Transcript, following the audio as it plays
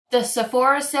The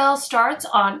Sephora sale starts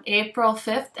on April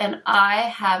 5th and I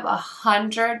have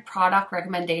 100 product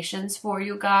recommendations for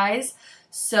you guys.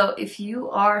 So if you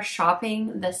are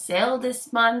shopping the sale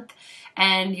this month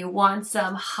and you want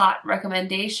some hot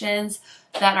recommendations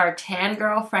that are tan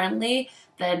girl friendly,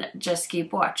 then just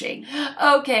keep watching.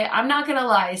 Okay, I'm not gonna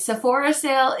lie, Sephora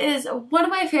sale is one of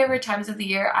my favorite times of the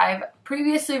year. I've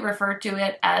previously referred to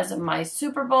it as my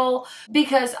Super Bowl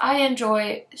because I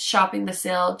enjoy shopping the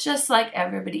sale just like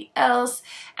everybody else,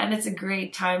 and it's a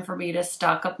great time for me to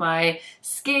stock up my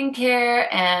skincare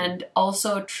and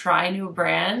also try new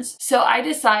brands. So I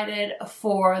decided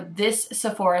for this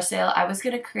Sephora sale I was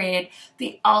gonna create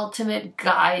the ultimate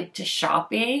guide to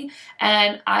shopping,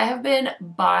 and I have been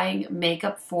buying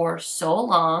makeup for so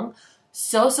long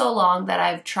that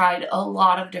I've tried a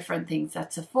lot of different things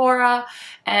at Sephora,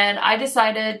 and I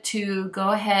decided to go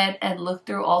ahead and look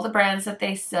through all the brands that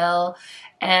they sell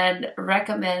and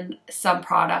recommend some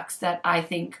products that I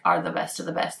think are the best of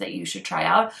the best that you should try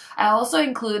out. I also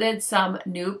included some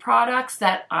new products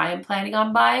that I'm planning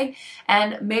on buying,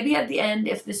 and maybe at the end,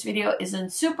 if this video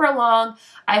isn't super long,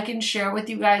 I can share with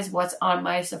you guys what's on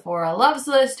my Sephora loves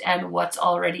list and what's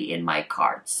already in my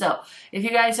cart. So if you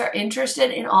guys are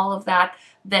interested in all of that,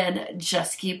 then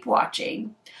just keep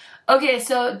watching. Okay,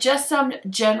 so just some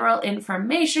general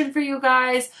information for you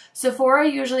guys. Sephora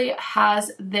usually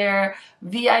has their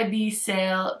VIB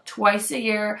sale twice a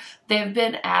year. They've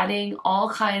been adding all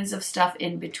kinds of stuff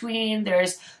in between.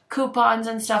 There's coupons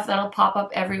and stuff that'll pop up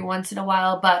every once in a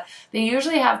while, but they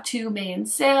usually have two main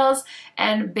sales,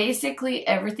 and basically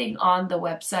everything on the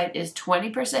website is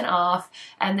 20% off,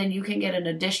 and then you can get an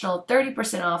additional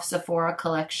 30% off Sephora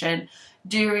collection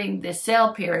during this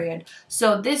sale period.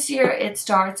 So this year it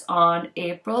starts on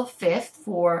April 5th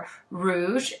for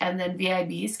Rouge, and then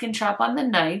VIBs can shop on the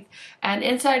 9th, and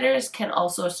insiders can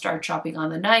also start shopping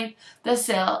on the 9th. The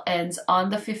sale ends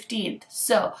on the 15th.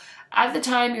 So at the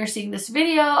time you're seeing this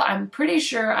video, I'm pretty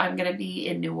sure I'm gonna be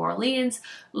in New Orleans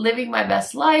living my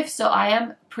best life, so I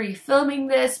am pre-filming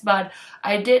this, but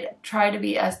I did try to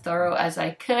be as thorough as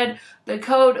I could. The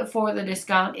code for the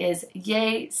discount is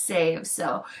YAYSAVE,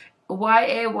 so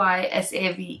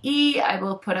YAYSAVE. I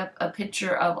will put up a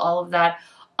picture of all of that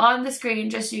on the screen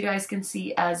just so you guys can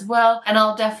see as well, and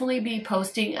I'll definitely be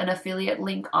posting an affiliate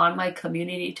link on my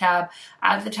community tab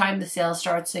at the time the sale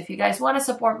starts. So if you guys want to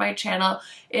support my channel,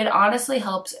 it honestly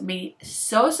helps me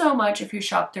so much if you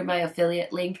shop through my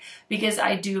affiliate link, because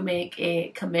I do make a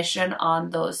commission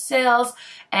on those sales.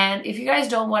 And if you guys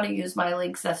don't want to use my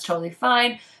links, that's totally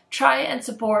fine. Try and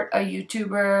support a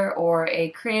YouTuber or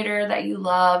a creator that you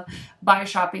love by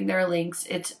shopping their links.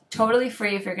 It's totally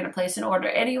free if you're going to place an order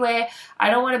anyway. I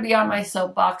don't want to be on my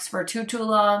soapbox for too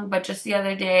long, but just the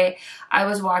other day I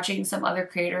was watching some other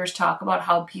creators talk about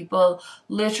how people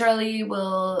literally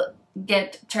will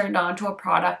get turned on to a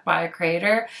product by a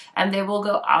creator and they will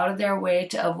go out of their way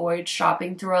to avoid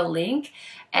shopping through a link.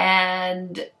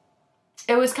 And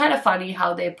it was kind of funny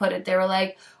how they put it. They were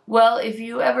like, well, if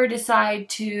you ever decide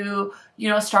to,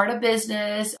 start a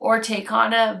business or take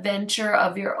on a venture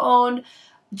of your own,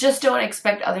 just don't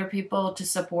expect other people to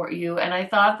support you. And I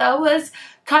thought that was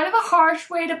kind of a harsh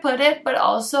way to put it, but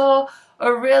also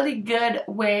a really good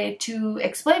way to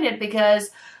explain it,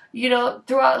 because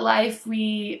throughout life,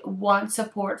 we want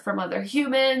support from other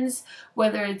humans,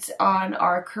 whether it's on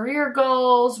our career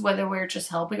goals, whether we're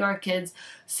just helping our kids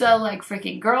sell like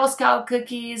freaking Girl Scout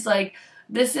cookies. Like,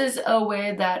 this is a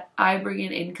way that I bring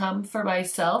in income for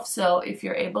myself. So if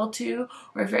you're able to,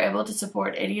 or if you're able to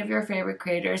support any of your favorite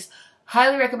creators,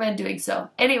 highly recommend doing so.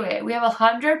 Anyway, we have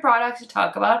 100 products to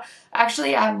talk about.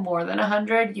 Actually, I have more than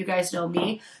 100. You guys know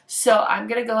me. So I'm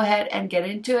going to go ahead and get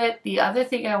into it. The other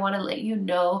thing I want to let you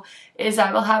know is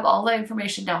I will have all the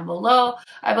information down below.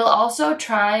 I will also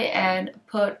try and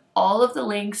put all of the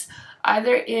links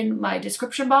either in my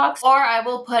description box, or I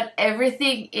will put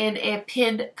everything in a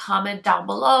pinned comment down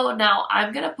below. Now,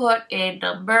 I'm going to put a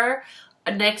number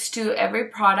next to every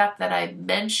product that I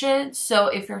mentioned. So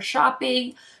if you're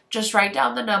shopping, just write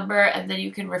down the number and then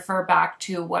you can refer back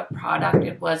to what product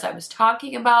it was I was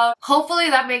talking about.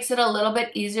 Hopefully that makes it a little bit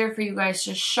easier for you guys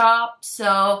to shop.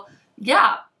 So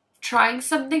yeah, trying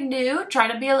something new,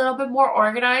 trying to be a little bit more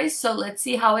organized. So let's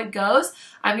see how it goes.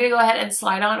 I'm going to go ahead and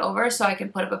slide on over so I can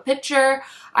put up a picture.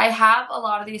 I have a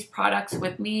lot of these products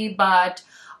with me, but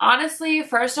honestly,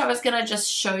 first I was going to just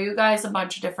show you guys a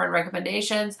bunch of different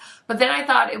recommendations, but then I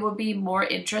thought it would be more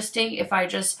interesting if I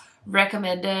just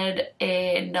recommended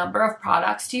a number of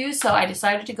products to you. So I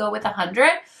decided to go with 100.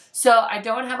 So I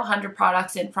don't have 100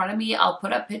 products in front of me. I'll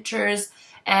put up pictures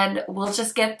and we'll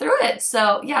just get through it.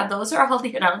 So yeah, those are all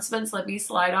the announcements. Let me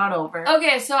slide on over.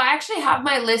 Okay, so I actually have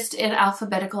my list in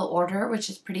alphabetical order, which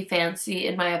is pretty fancy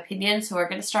in my opinion. So we're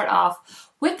going to start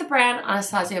off with the brand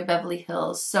Anastasia Beverly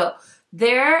Hills. So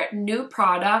their new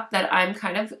product that I'm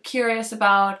kind of curious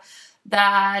about,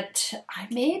 that I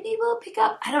maybe will pick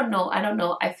up. I don't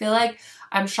know. I feel like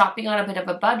I'm shopping on a bit of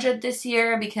a budget this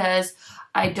year because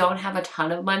I don't have a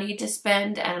ton of money to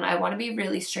spend, and I want to be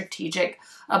really strategic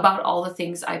about all the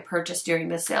things I purchased during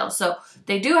the sale. So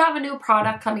they do have a new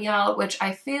product coming out, which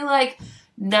I feel like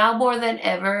now more than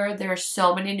ever, there's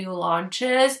so many new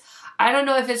launches. I don't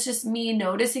know if it's just me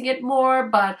noticing it more,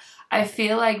 but I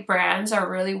feel like brands are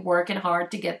really working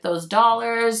hard to get those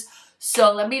dollars.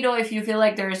 So let me know if you feel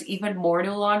like there's even more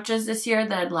new launches this year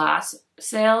than last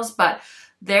sales. But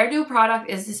their new product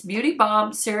is this Beauty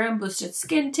Balm Serum Boosted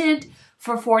Skin Tint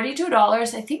for $42.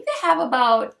 I think they have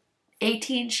about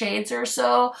 18 shades or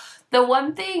so. The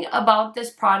one thing about this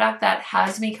product that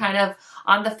has me kind of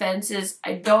on the fence is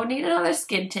I don't need another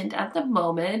skin tint at the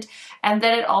moment. And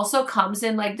then it also comes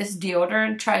in like this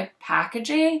deodorant type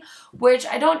packaging, which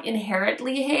I don't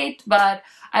inherently hate, but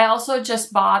I also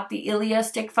just bought the Ilia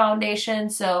Stick Foundation,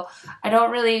 so I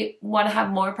don't really want to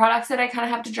have more products that I kind of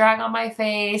have to drag on my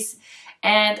face.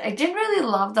 And I didn't really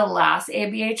love the last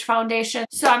ABH foundation,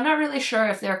 so I'm not really sure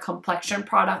if their complexion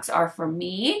products are for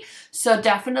me. So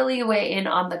definitely weigh in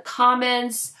on the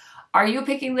comments. Are you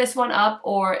picking this one up,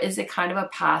 or is it kind of a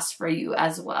pass for you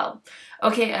as well?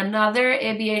 Okay, another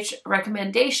ABH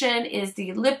recommendation is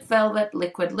the Lip Velvet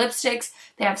Liquid Lipsticks.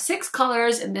 They have 6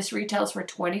 colors and this retails for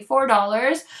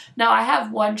 $24. Now I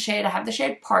have one shade. I have the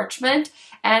shade Parchment,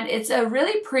 and it's a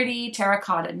really pretty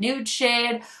terracotta nude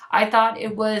shade. I thought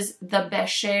it was the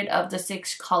best shade of the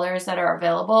 6 colors that are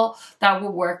available that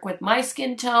will work with my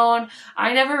skin tone.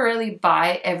 I never really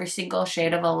buy every single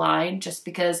shade of a line just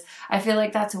because I feel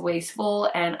like that's wasteful,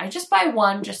 and I just buy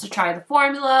one just to try the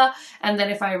formula, and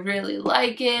then if I really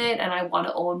like it and I want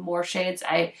to own more shades,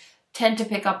 I tend to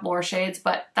pick up more shades,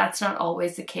 but that's not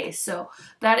always the case. So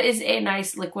that is a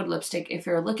nice liquid lipstick if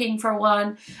you're looking for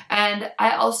one. And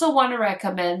I also want to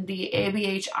recommend the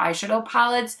ABH eyeshadow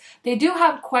palettes. They do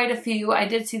have quite a few. I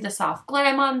did see the Soft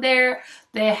Glam on there.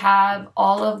 They have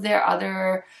all of their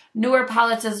other newer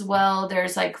palettes as well.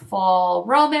 There's like Fall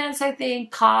Romance, I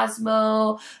think,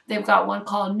 Cosmo. They've got one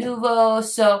called Nouveau.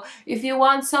 So if you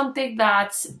want something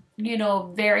that's, you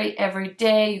know, very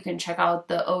everyday, you can check out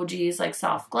the OGs like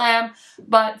Soft Glam.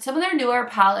 But some of their newer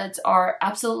palettes are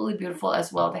absolutely beautiful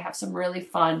as well. They have some really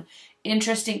fun,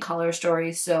 interesting color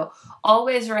stories. So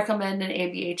always recommend an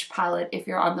ABH palette if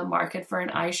you're on the market for an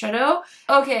eyeshadow.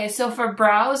 Okay, so for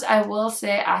brows, I will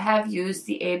say I have used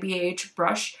the ABH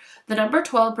brush, the number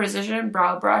 12 Precision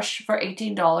Brow Brush for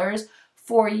 $18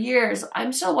 for years.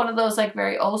 I'm still one of those like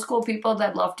very old school people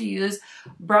that love to use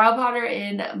brow powder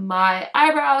in my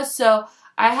eyebrows. So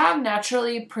I have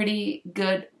naturally pretty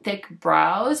good thick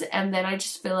brows, and then I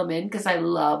just fill them in because I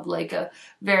love like a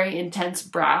very intense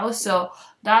brow. So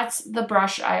that's the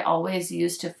brush I always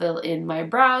use to fill in my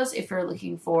brows if you're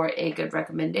looking for a good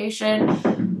recommendation.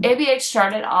 ABH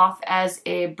started off as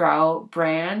a brow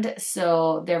brand,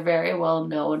 so they're very well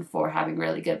known for having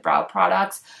really good brow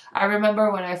products. I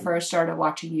remember when I first started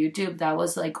watching YouTube, that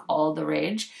was like all the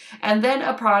rage. And then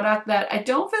a product that I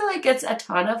don't feel like gets a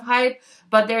ton of hype,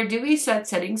 but their Dewy Set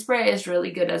Setting Spray is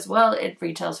really good as well. It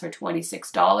retails for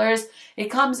 $26. It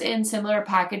comes in similar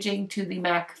packaging to the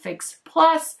MAC Fix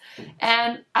Plus,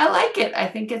 and I like it. I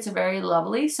think it's very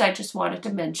lovely, so I just wanted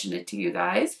to mention it to you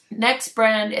guys. Next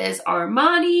brand is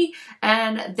Armani,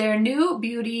 and their new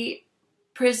Beauty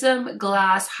Prism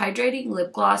Glass Hydrating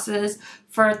Lip Glosses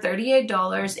for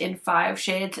 $38 in 5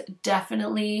 shades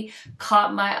definitely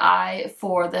caught my eye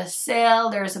for the sale.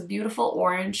 There's a beautiful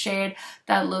orange shade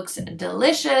that looks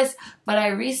delicious, but I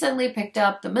recently picked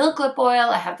up the Milk Lip Oil.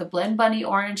 I have the Blend Bunny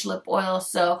Orange Lip Oil,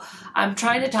 so I'm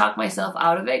trying to talk myself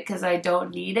out of it because I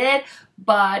don't need it.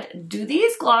 But do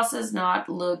these glosses not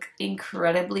look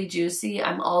incredibly juicy?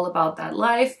 I'm all about that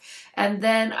life. And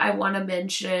then I want to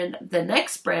mention the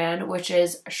next brand, which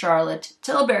is Charlotte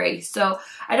Tilbury. So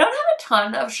I don't have a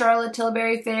ton of Charlotte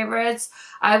Tilbury favorites.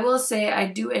 I will say I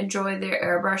do enjoy their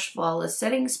Airbrush Flawless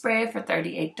Setting Spray for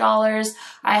 $38.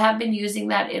 I have been using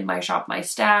that in my Shop My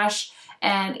Stash,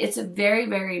 and it's very,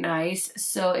 very nice.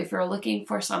 So if you're looking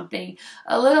for something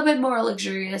a little bit more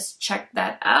luxurious, check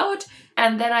that out.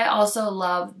 And then I also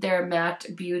love their Matte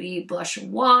Beauty blush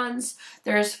wands.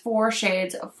 There's 4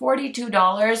 shades,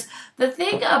 $42. The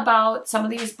thing about some of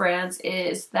these brands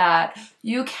is that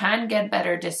you can get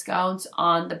better discounts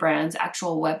on the brand's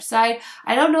actual website.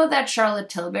 I don't know that Charlotte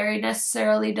Tilbury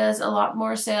necessarily does a lot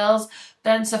more sales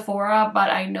than Sephora,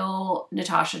 but I know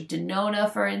Natasha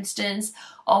Denona, for instance,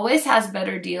 always has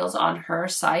better deals on her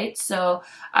site. So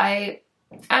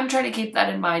I'm trying to keep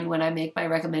that in mind when I make my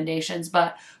recommendations,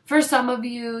 but for some of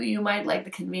you, you might like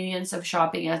the convenience of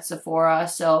shopping at Sephora.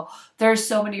 So there's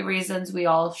so many reasons we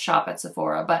all shop at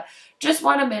Sephora, but just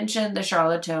want to mention the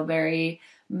Charlotte Tilbury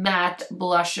matte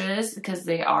blushes because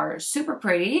they are super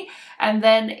pretty. And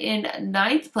then in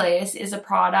 9th place is a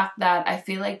product that I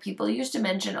feel like people used to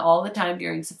mention all the time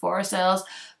during Sephora sales.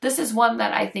 This is one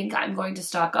that I think I'm going to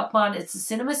stock up on. It's the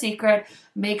Cinema Secret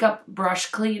Makeup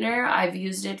Brush Cleaner. I've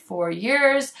used it for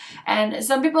years, and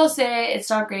some people say it's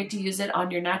not great to use it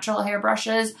on your natural hair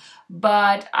brushes,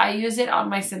 but I use it on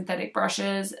my synthetic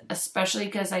brushes, especially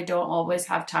because I don't always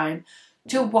have time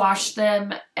to wash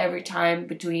them every time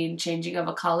between changing of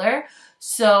a color.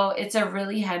 So it's a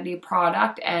really handy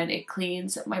product and it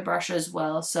cleans my brushes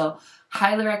well. So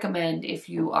highly recommend if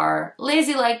you are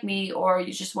lazy like me or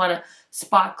you just want to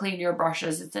spot clean your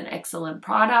brushes. It's an excellent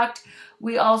product.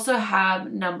 We also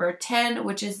have number 10,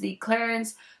 which is the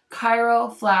Clarins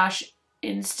Cryo Flash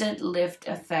Instant Lift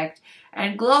Effect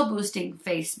and Glow Boosting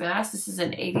Face Mask. This is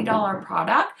an $80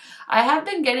 product. I have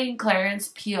been getting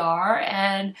Clarins PR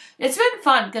and it's been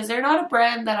fun because they're not a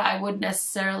brand that I would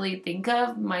necessarily think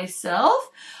of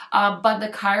myself, but the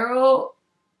Cryo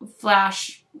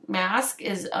Flash Mask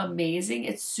is amazing.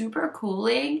 It's super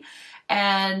cooling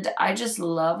and I just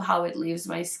love how it leaves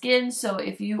my skin. So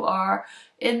if you are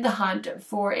in the hunt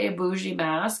for a bougie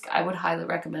mask, I would highly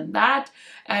recommend that.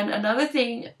 And another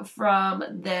thing from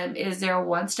them is their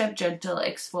One Step Gentle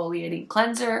Exfoliating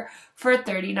Cleanser for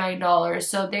 $39.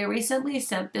 So they recently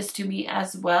sent this to me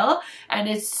as well, and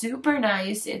it's super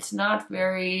nice. It's not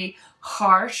very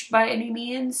harsh by any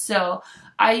means. So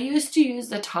I used to use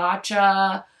the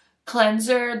Tatcha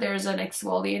cleanser. There's an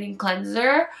exfoliating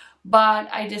cleanser, but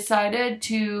I decided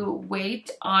to wait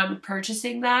on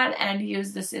purchasing that and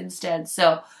use this instead.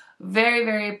 So very,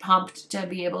 very pumped to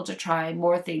be able to try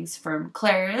more things from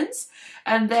Clarins.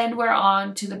 And then we're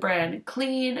on to the brand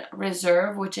Clean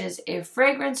Reserve, which is a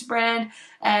fragrance brand.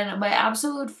 And my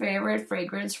absolute favorite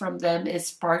fragrance from them is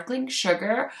Sparkling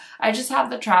Sugar. I just have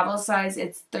the travel size.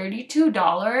 It's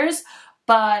 $32.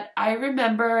 But I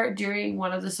remember during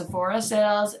one of the Sephora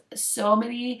sales, so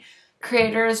many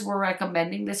creators were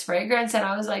recommending this fragrance and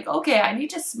I was like, okay, I need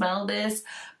to smell this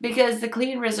because the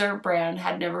Clean Reserve brand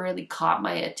had never really caught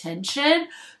my attention.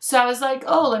 So I was like,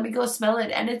 oh, let me go smell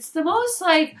it. And it's the most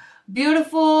like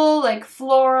beautiful, like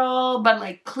floral, but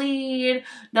like clean,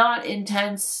 not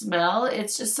intense smell.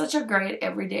 It's just such a great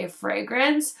everyday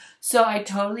fragrance. So I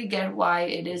totally get why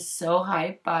it is so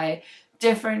hyped by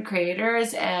different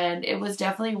creators, and it was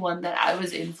definitely one that I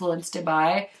was influenced to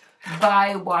buy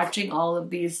by watching all of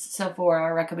these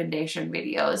Sephora recommendation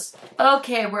videos.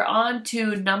 Okay, we're on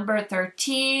to number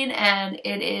 13 and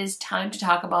it is time to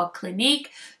talk about Clinique.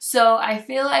 So I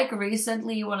feel like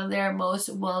recently one of their most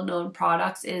well-known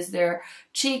products is their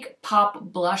Cheek Pop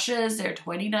blushes. They're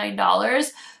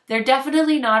 $29. They're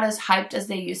definitely not as hyped as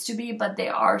they used to be, but they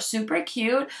are super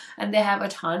cute and they have a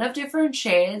ton of different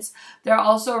shades. They're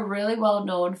also really well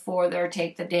known for their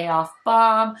Take the Day Off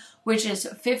Balm, which is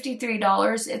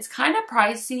 $53. It's kind of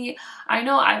pricey. I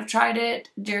know I've tried it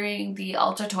during the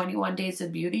Ulta 21 Days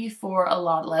of Beauty for a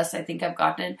lot less. I think I've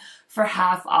gotten it for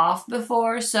half off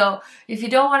before. So if you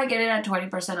don't want to get it at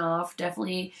 20% off,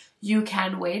 definitely you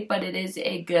can wait, but it is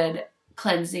a good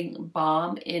cleansing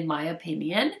balm in my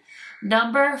opinion.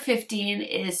 Number 15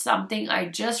 is something I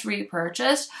just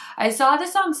repurchased. I saw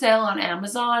this on sale on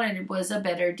Amazon and it was a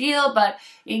better deal, but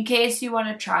in case you want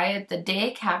to try it, the Day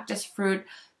Cactus Fruit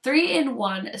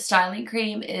 3-in-1 styling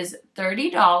cream is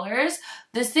 $30.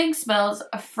 This thing smells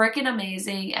freaking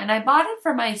amazing and I bought it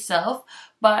for myself,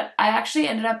 but I actually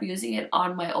ended up using it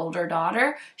on my older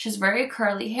daughter. She has very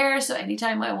curly hair, so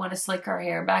anytime I want to slick her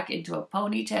hair back into a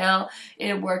ponytail,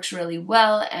 it works really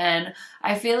well and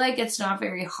I feel like it's not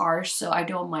very harsh, so I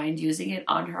don't mind using it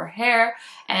on her hair.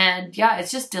 And yeah,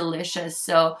 it's just delicious.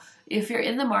 So if you're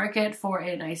in the market for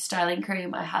a nice styling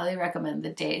cream, I highly recommend the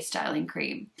Day styling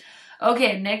cream.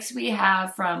 Okay, next we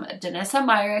have from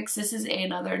Denona. This is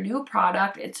another new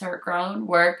product. It's her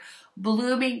Groundwork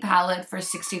Blooming palette for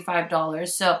 $65.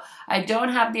 So I don't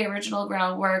have the original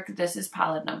Groundwork. This is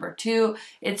palette number 2.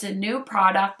 It's a new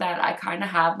product that I kind of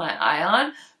have my eye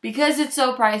on. Because it's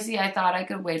so pricey, I thought I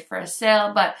could wait for a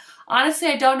sale. But honestly,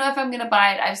 I don't know if I'm going to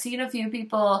buy it. I've seen a few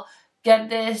people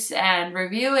get this and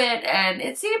review it, and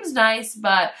it seems nice,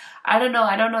 but I don't know.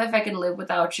 I don't know if I can live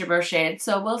without shimmer shades.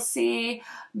 So we'll see.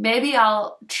 Maybe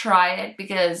I'll try it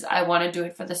because I want to do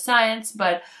it for the science,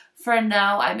 but for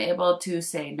now, I'm able to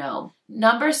say no.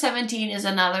 Number 17 is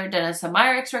another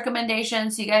Denona recommendation.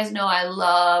 So you guys know I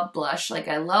love blush. Like,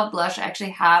 I love blush. I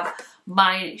actually have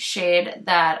my shade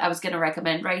that I was going to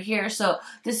recommend right here. So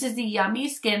this is the Yummy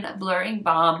Skin Blurring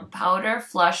Balm Powder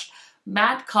Flush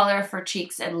Matte Color for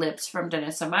Cheeks and Lips from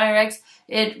Denona.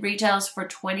 It retails for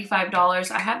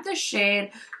 $25. I have the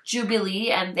shade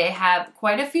Jubilee, and they have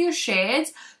quite a few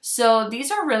shades. So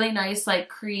these are really nice, like,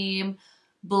 cream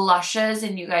blushes,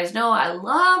 and you guys know I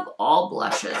love all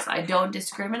blushes. I don't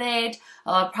discriminate. I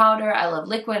love powder, I love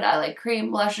liquid, I like cream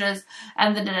blushes,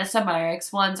 and the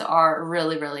Denona ones are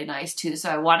really, really nice too. So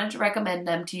I wanted to recommend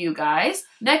them to you guys.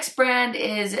 Next brand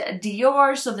is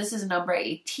Dior. So this is number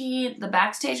 18, the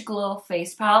Backstage Glow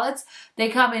Face Palettes. They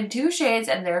come in 2 shades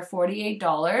and they're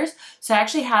 $48. So I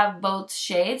actually have both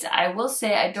shades. I will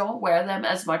say I don't wear them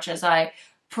as much as I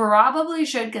probably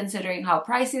should, considering how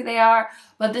pricey they are,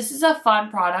 but this is a fun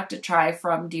product to try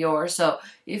from Dior. So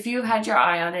if you had your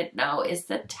eye on it, now is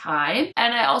the time.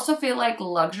 And I also feel like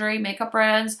luxury makeup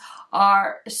brands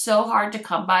are so hard to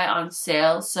come by on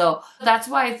sale. So that's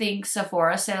why I think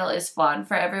Sephora sale is fun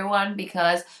for everyone,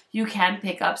 because you can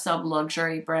pick up some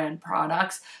luxury brand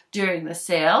products during the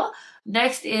sale.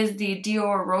 Next is the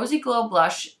Dior Rosy Glow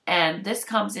Blush, and this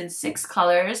comes in 6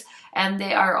 colors, and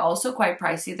they are also quite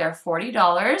pricey. They're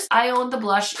 $40. I own the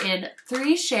blush in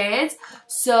 3 shades,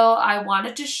 so I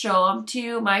wanted to show them to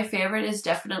you. My favorite is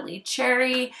definitely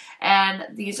Cherry, and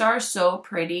these are so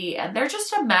pretty, and they're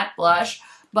just a matte blush,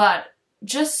 but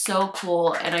just so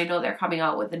cool. And I know they're coming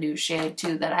out with a new shade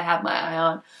too that I have my eye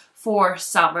on for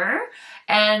summer.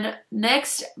 And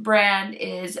next brand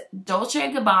is Dolce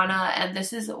 & Gabbana, and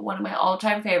this is one of my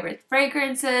all-time favorite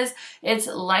fragrances. It's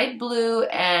light blue,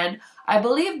 and I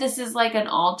believe this is like an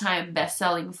all-time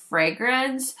best-selling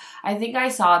fragrance. I think I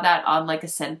saw that on like a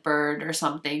Scentbird or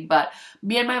something, but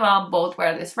me and my mom both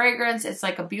wear this fragrance. It's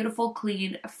like a beautiful,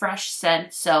 clean, fresh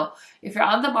scent. So if you're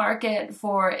on the market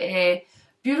for a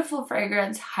beautiful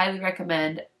fragrance, highly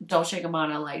recommend Dolce &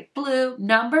 Gabbana Light Blue.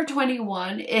 Number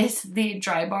 21 is the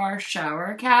Drybar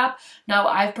Shower Cap. Now,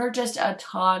 I've purchased a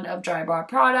ton of Drybar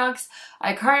products.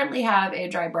 I currently have a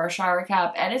Drybar Shower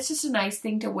Cap, and it's just a nice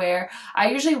thing to wear. I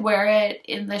usually wear it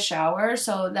in the shower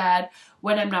so that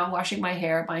when I'm not washing my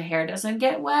hair doesn't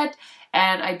get wet.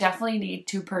 And I definitely need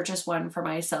to purchase one for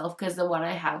myself because the one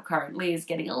I have currently is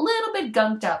getting a little bit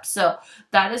gunked up. So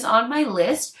that is on my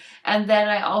list. And then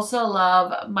I also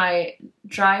love my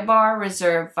Drybar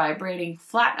Reserve Vibrating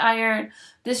Flat Iron.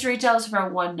 This retails for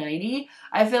 $190.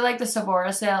 I feel like the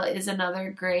Sephora sale is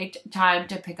another great time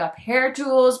to pick up hair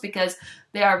tools because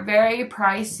they are very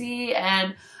pricey.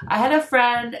 And I had a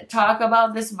friend talk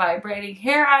about this vibrating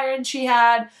hair iron she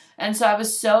had, and so I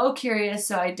was so curious,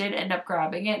 so I did end up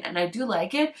grabbing it, and I do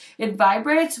like it. It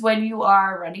vibrates when you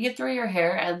are running it through your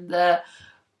hair, and the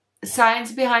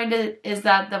science behind it is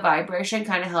that the vibration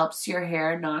kind of helps your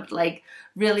hair not like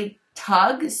really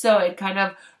tug, so it kind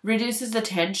of reduces the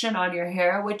tension on your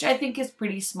hair, which I think is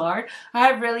pretty smart. I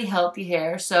have really healthy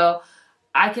hair, so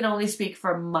I can only speak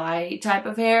for my type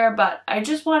of hair, but I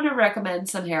just want to recommend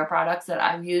some hair products that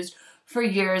I've used for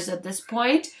years at this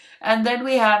point. And then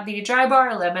we have the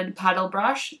Drybar Lemon Paddle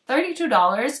Brush,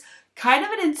 $32. Kind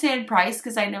of an insane price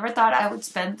because I never thought I would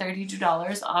spend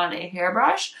 $32 on a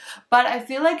hairbrush, but I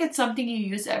feel like it's something you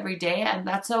use every day, and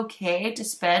that's okay to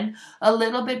spend a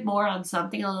little bit more on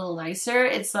something a little nicer.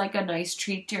 It's like a nice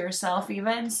treat to yourself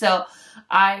even, so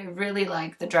I really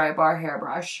like the Drybar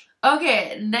hairbrush.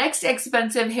 Okay, next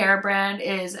expensive hair brand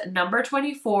is number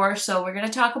 24. So we're going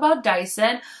to talk about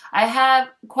Dyson. I have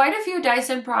quite a few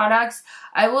Dyson products.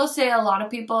 I will say a lot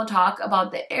of people talk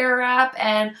about the Airwrap,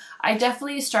 and I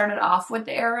definitely started off with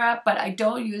the Airwrap, but I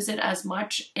don't use it as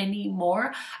much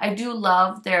anymore. I do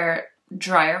love their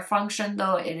dryer function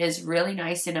though. It is really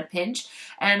nice in a pinch.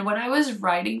 And when I was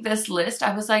writing this list,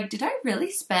 I was like, did I really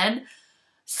spend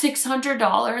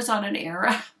 $600 on an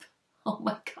Airwrap? Oh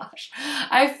my gosh.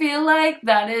 I feel like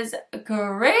that is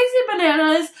crazy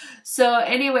bananas. So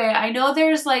anyway, I know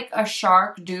there's like a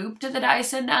shark dupe to the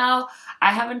Dyson now.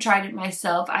 I haven't tried it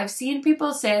myself. I've seen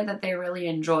people say that they really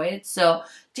enjoy it. So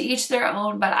to each their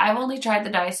own, but I've only tried the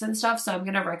Dyson stuff, so I'm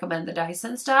going to recommend the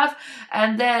Dyson stuff.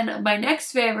 And then my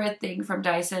next favorite thing from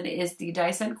Dyson is the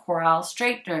Dyson Coral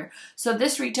Straightener. So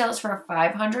this retails for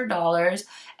 $500,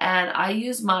 and I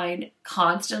use mine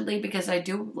constantly because I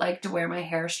do like to wear my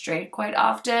hair straight quite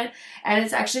often. And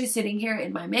it's actually sitting here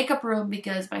in my makeup room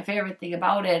because my favorite thing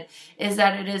about it is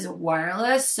that it is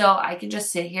wireless, so I can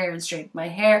just sit here and straighten my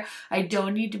hair. I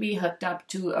don't need to be hooked up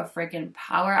to a freaking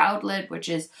power outlet, which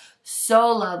is so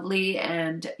lovely.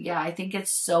 And yeah, I think it's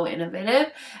so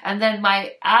innovative. And then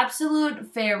my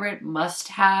absolute favorite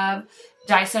must-have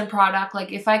Dyson product,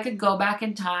 like if I could go back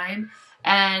in time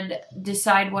and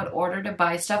decide what order to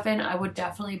buy stuff in, I would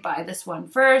definitely buy this one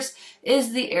first,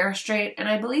 is the Air Straight. And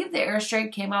I believe the Air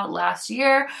Straight came out last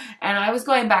year, and I was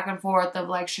going back and forth of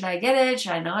like, should I get it,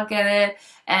 should I not get it?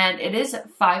 And it is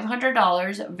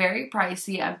 $500, very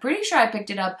pricey. I'm pretty sure I picked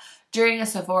it up during a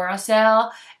Sephora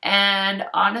sale, and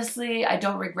honestly, I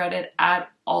don't regret it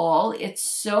at all. It's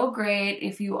so great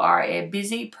if you are a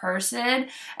busy person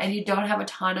and you don't have a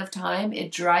ton of time.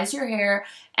 It dries your hair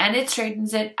and it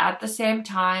straightens it at the same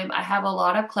time. I have a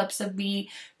lot of clips of me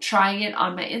trying it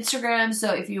on my Instagram,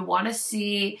 so if you want to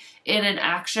see it in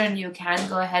action, you can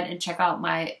go ahead and check out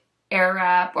my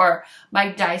Airwrap or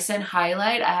my Dyson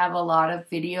highlight. I have a lot of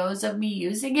videos of me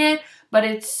using it, but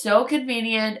it's so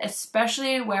convenient,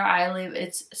 especially where I live.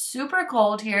 It's super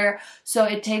cold here, so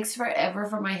it takes forever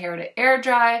for my hair to air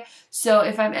dry. So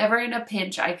if I'm ever in a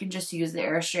pinch, I can just use the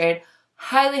Air Straight.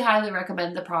 Highly, highly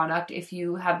recommend the product if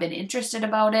you have been interested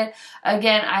about it.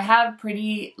 Again, I have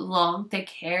pretty long, thick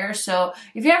hair, so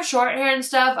if you have short hair and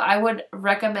stuff, I would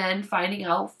recommend finding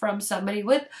out from somebody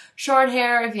with short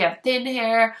hair, if you have thin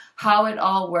hair, how it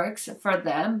all works for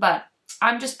them. But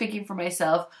I'm just speaking for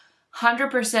myself.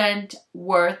 100%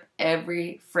 worth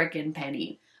every freaking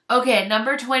penny. Okay,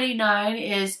 number 29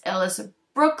 is Ellis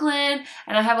Brooklyn,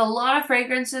 and I have a lot of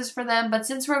fragrances for them, but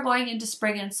since we're going into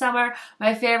spring and summer,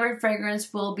 my favorite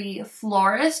fragrance will be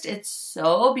Florist. It's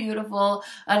so beautiful.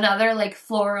 Another like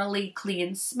florally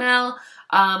clean smell.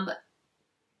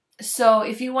 So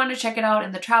if you want to check it out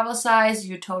in the travel size,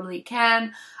 you totally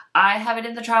can. I have it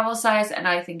in the travel size, and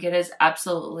I think it is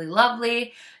absolutely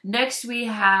lovely. Next, we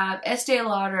have Estee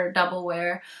Lauder Double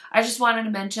Wear. I just wanted to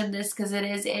mention this because it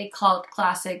is a cult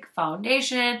classic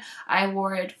foundation. I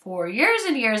wore it for years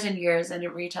and years and years, and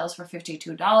it retails for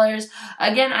 $52.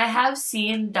 Again, I have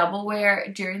seen Double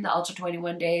Wear during the Ultra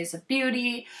 21 Days of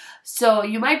Beauty, so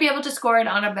you might be able to score it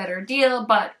on a better deal,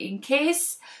 but in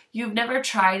case you've never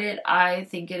tried it, I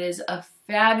think it is a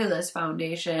fabulous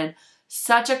foundation.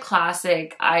 Such a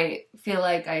classic. I feel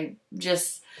like I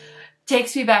just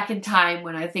takes me back in time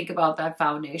when I think about that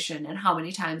foundation and how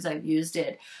many times I've used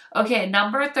it. Okay,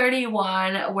 number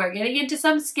 31, we're getting into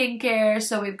some skincare.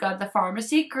 So we've got the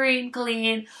Pharmacy Green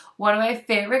Clean, one of my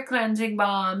favorite cleansing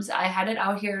balms. I had it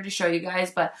out here to show you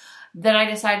guys, but then I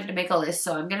decided to make a list,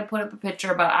 so I'm going to put up a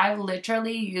picture, but I've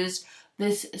literally used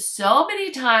this so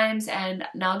many times, and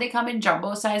now they come in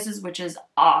jumbo sizes, which is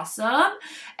awesome.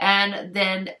 And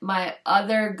then my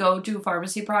other go-to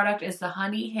pharmacy product is the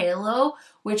Honey Halo,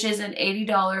 which is an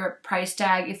 $80 price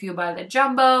tag if you buy the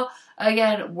jumbo.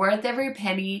 Again, worth every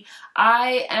penny.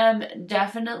 I am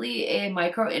definitely a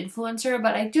micro-influencer,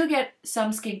 but I do get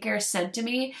some skincare sent to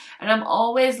me, and I'm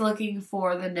always looking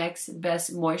for the next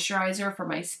best moisturizer for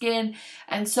my skin.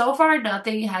 And so far,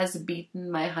 nothing has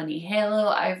beaten my Honey Halo.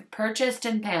 I've purchased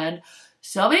and panned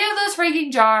so many of those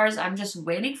freaking jars. I'm just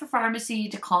waiting for pharmacy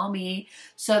to call me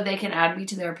so they can add me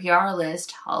to their PR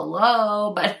list.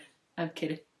 Hello, but I'm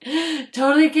kidding.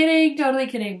 Totally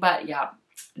kidding, but yeah.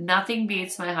 Nothing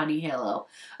beats my Honey Halo.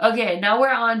 Okay, now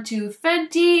we're on to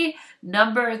Fenty,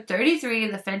 number 33,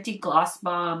 the Fenty Gloss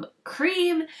Bomb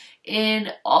Cream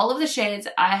in all of the shades.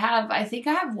 I think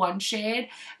I have one shade,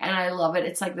 and I love it.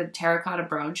 It's like the terracotta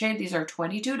brown shade. These are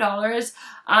 $22.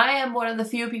 I am one of the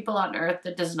few people on earth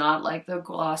that does not like the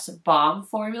Gloss Bomb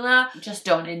formula. Just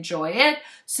don't enjoy it.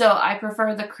 So I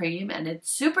prefer the cream, and it's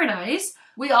super nice.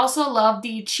 We also love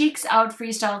the Cheeks Out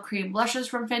Freestyle Cream Blushes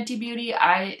from Fenty Beauty.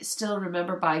 I still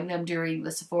remember buying them during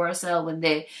the Sephora sale when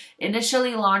they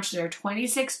initially launched. They're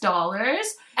 $26.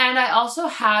 And I also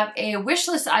have a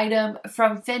wishlist item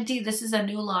from Fenty. This is a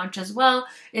new launch as well.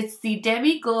 It's the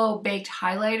Demi Glow Baked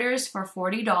Highlighters for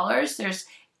 $40. There's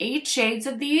 8 shades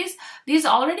of these. These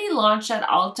already launched at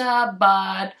Ulta,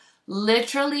 but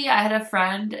literally I had a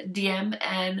friend DM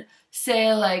and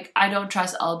say like, I don't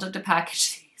trust Ulta to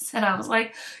package these. And I was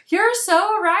like, you're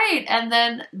so right. And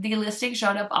then the listing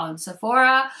showed up on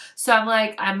Sephora. So I'm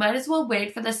like, I might as well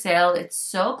wait for the sale. It's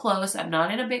so close. I'm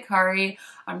not in a big hurry.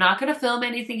 I'm not going to film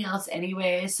anything else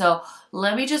anyway. So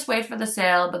let me just wait for the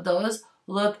sale. But those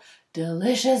look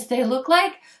delicious. They look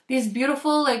like these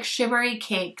beautiful like shimmery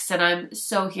cakes and I'm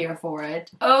so here for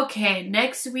it. Okay,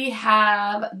 next we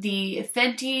have the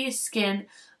Fenty Skin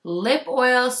Lip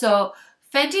Oil. So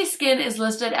Fenty Skin is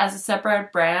listed as a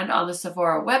separate brand on the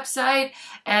Sephora website,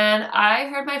 and I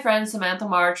heard my friend Samantha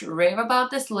March rave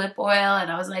about this lip oil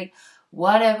and I was like,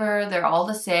 whatever, they're all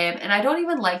the same. And I don't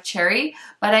even like cherry,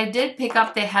 but I did pick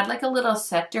up, they had like a little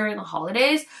set during the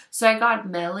holidays. So I got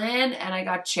melon and I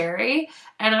got cherry.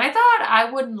 And I thought I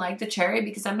wouldn't like the cherry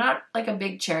because I'm not like a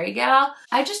big cherry gal.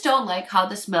 I just don't like how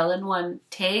this melon one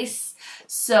tastes.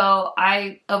 So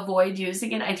I avoid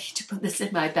using it. I need to put this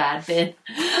in my bad bin.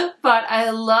 But I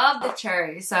love the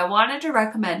cherry. So I wanted to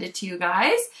recommend it to you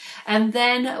guys. And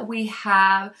then we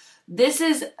have, this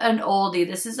is an oldie.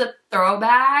 This is a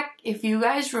throwback. If you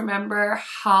guys remember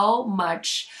how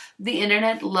much the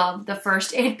internet loved the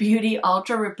First Aid Beauty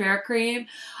Ultra Repair Cream,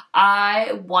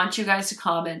 I want you guys to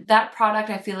comment. That product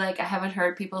I feel like I haven't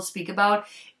heard people speak about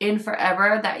in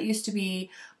forever. That used to be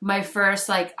my first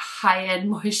like high-end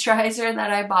moisturizer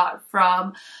that I bought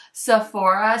from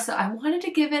Sephora. So I wanted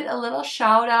to give it a little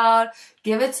shout out,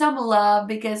 give it some love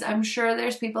because I'm sure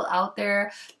there's people out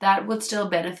there that would still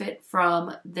benefit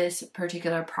from this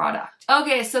particular product.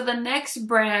 Okay, so the next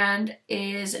brand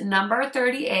is number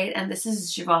 38 and this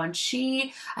is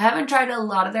Givenchy. I haven't tried a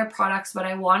lot of their products, but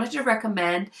I wanted to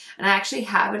recommend, and I actually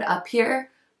have it up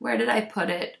here. Where did I put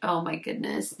it? Oh my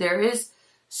goodness. There is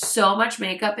so much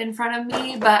makeup in front of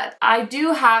me, but I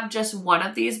do have just one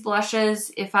of these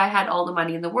blushes. If I had all the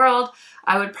money in the world,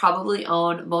 I would probably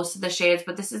own most of the shades,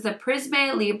 but this is the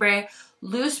Prisme Libre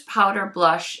Loose Powder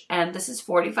Blush, and this is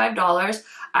 $45.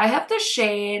 I have the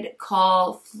shade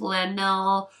called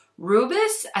Flannel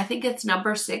Rubis. I think it's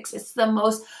number 6. It's the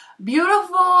most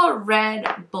beautiful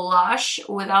red blush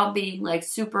without being like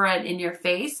super red in your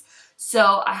face.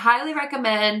 So I highly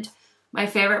recommend my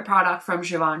favorite product from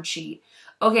Givenchy.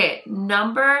 Okay,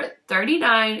 number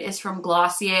 39 is from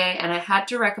Glossier, and I had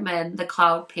to recommend the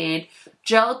Cloud Paint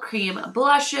Gel Cream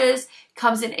Blushes.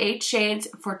 Comes in 8 shades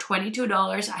for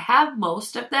 $22. I have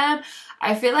most of them.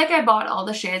 I feel like I bought all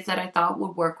the shades that I thought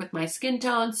would work with my skin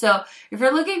tone. So if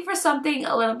you're looking for something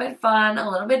a little bit fun, a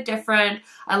little bit different,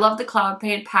 I love the Cloud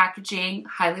Paint packaging.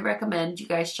 Highly recommend you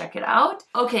guys check it out.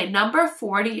 Okay, number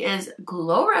 40 is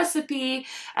Glow Recipe,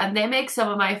 and they make some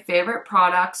of my favorite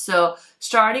products. So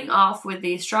starting off with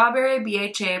the Strawberry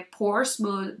BHA Pore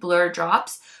Smooth Blur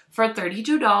Drops for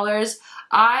 $32.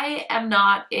 I am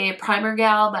not a primer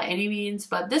gal by any means,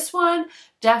 but this one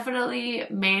definitely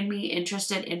made me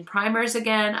interested in primers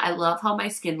again. I love how my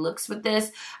skin looks with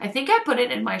this. I think I put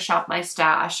it in my Shop My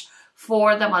Stash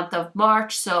for the month of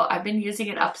March, so I've been using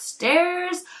it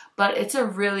upstairs, but it's a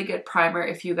really good primer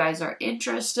if you guys are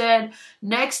interested.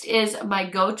 Next is my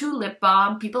go-to lip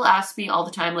balm. People ask me all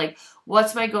the time, like,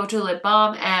 what's my go-to lip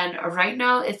balm? And right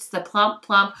now it's the Plump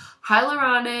Plump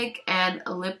Hyaluronic and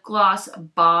Lip Gloss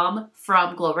Balm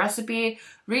from Glow Recipe.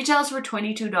 Retails for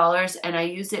 $22 and I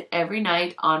use it every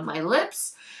night on my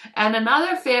lips. And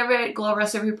another favorite Glow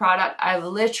Recipe product, I've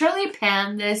literally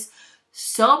panned this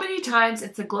so many times.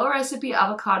 It's the Glow Recipe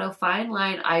Avocado Fine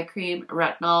Line Eye Cream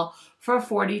Retinol for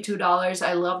 $42.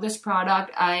 I love this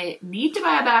product. I need to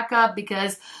buy a backup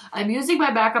because I'm using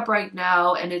my backup right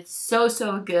now and it's so,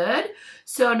 so good.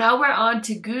 So now we're on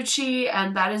to Gucci,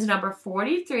 and that is number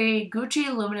 43,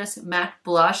 Gucci Luminous Matte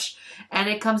Blush, and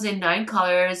it comes in 9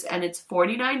 colors and it's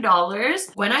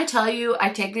 $49. When I tell you I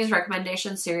take these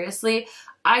recommendations seriously,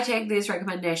 I take these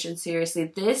recommendations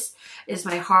seriously. This is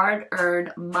my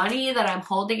hard-earned money that I'm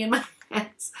holding in my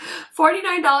hands.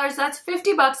 $49, that's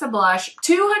 50 bucks a blush.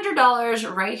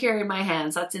 $200 right here in my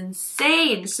hands. That's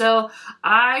insane. So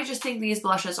I just think these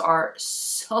blushes are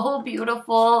so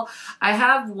beautiful. I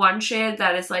have one shade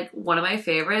that is like one of my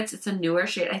favorites. It's a newer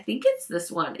shade. I think it's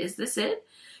this one. Is this it?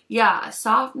 Yeah,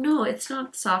 soft. No, it's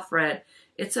not soft red.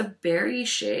 It's a berry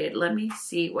shade. Let me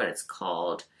see what it's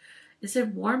called. Is it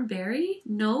Warm Berry?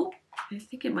 No, I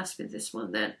think it must be this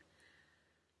one then.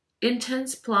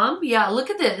 Intense Plum? Yeah,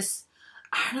 look at this.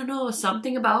 I don't know,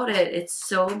 something about it. It's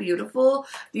so beautiful.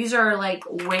 These are like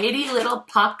weighty little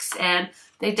pucks and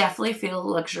they definitely feel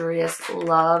luxurious.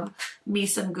 Love me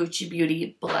some Gucci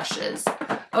Beauty blushes.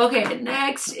 Okay,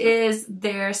 next is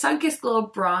their Sunkissed Glow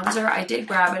Bronzer. I did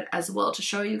grab it as well to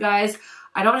show you guys.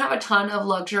 I don't have a ton of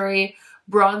luxury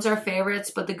bronzer favorites,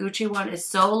 but the Gucci one is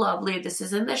so lovely. This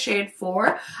is in the shade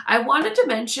 4. I wanted to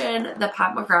mention the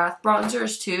Pat McGrath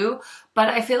bronzers too, but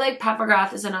I feel like Pat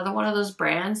McGrath is another one of those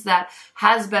brands that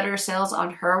has better sales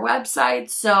on her website.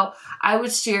 So I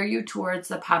would steer you towards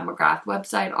the Pat McGrath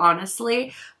website,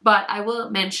 honestly. But I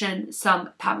will mention some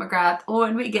Pat McGrath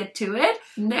when we get to it.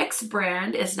 Next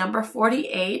brand is number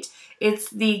 48.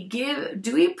 It's the Give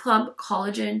Dewy Plump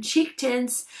Collagen Cheek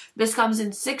Tints. This comes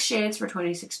in 6 shades for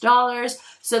 $26.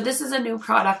 So this is a new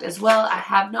product as well. I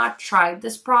have not tried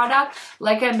this product.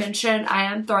 Like I mentioned, I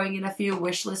am throwing in a few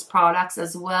wish list products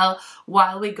as well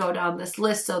while we go down this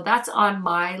list. So that's on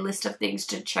my list of things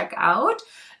to check out.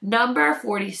 Number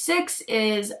 46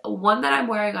 is one that I'm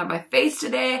wearing on my face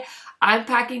today. I'm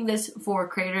packing this for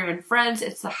Creator and Friends.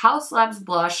 It's the Haus Labs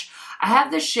blush. I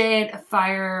have the shade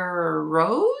Fire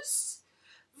Rose?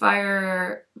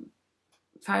 Fire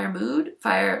Mood?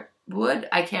 Firewood?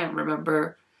 I can't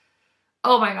remember.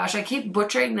 Oh my gosh, I keep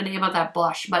butchering the name of that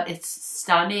blush, but it's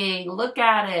stunning. Look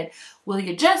at it. Will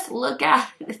you just look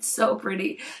at it? It's so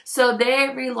pretty. So they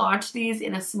relaunched these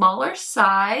in a smaller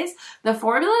size. The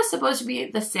formula is supposed to be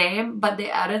the same, but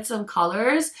they added some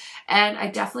colors. And I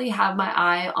definitely have my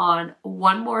eye on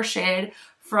one more shade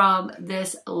from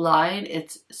this line.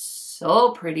 It's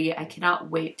so pretty. I cannot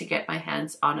wait to get my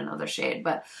hands on another shade,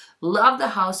 but love the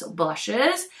Haus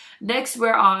blushes. Next,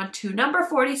 we're on to number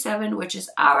 47, which is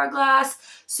Hourglass.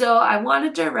 So I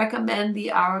wanted to recommend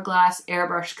the Hourglass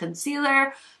Airbrush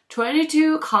Concealer.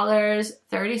 22 colors,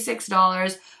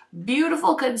 $36.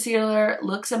 Beautiful concealer,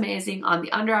 looks amazing on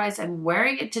the under eyes. I'm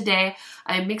wearing it today.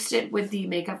 I mixed it with the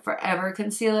Makeup Forever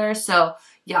concealer. So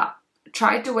yeah,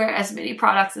 tried to wear as many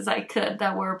products as I could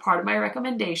that were part of my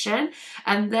recommendation.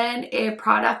 And then a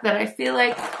product that I feel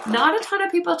like not a ton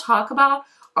of people talk about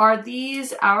are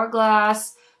these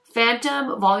Hourglass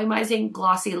Phantom Volumizing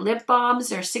Glossy Lip Balms.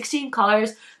 They're 16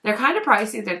 colors. They're kind of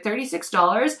pricey. They're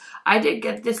 $36. I did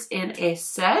get this in a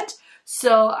set.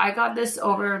 So I got this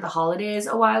over the holidays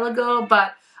a while ago,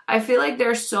 but I feel like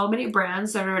there's so many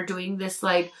brands that are doing this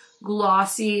like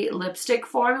glossy lipstick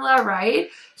formula, right?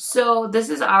 So this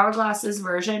is Hourglass's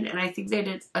version, and I think they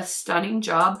did a stunning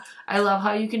job. I love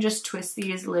how you can just twist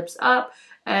these lips up,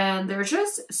 and they're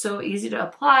just so easy to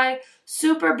apply.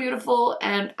 Super beautiful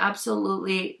and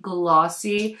absolutely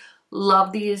glossy.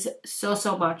 Love these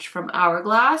so much from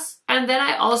Hourglass. And then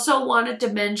I also wanted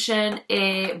to mention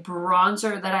a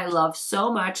bronzer that I love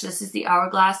so much. This is the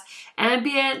Hourglass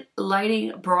Ambient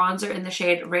Lighting Bronzer in the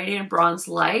shade Radiant Bronze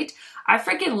Light. I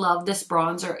freaking love this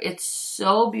bronzer. It's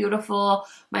so beautiful.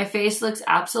 My face looks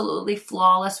absolutely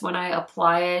flawless when I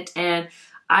apply it, and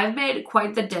I've made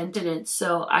quite the dent in it,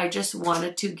 so I just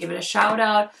wanted to give it a shout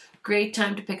out. Great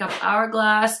time to pick up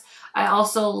Hourglass. I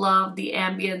also love the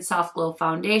Ambient Soft Glow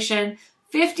Foundation.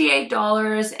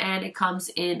 $58, and it comes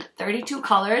in 32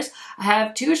 colors. I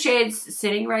have 2 shades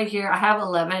sitting right here. I have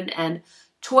 11 and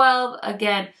 12.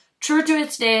 Again, true to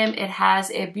its name, it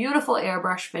has a beautiful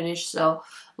airbrush finish, so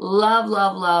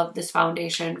love this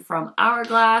foundation from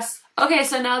Hourglass. Okay,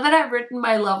 so now that I've written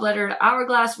my love letter to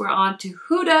Hourglass, we're on to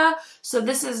Huda. So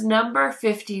this is number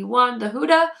 51, the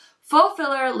Huda Faux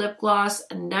Filler Lip Gloss,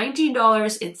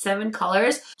 $19 in 7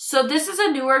 colors. So this is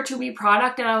a newer to me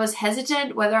product, and I was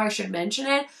hesitant whether I should mention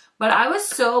it, but I was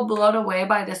so blown away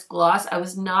by this gloss. I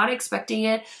was not expecting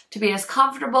it to be as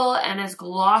comfortable and as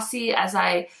glossy as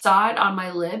I saw it on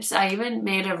my lips. I even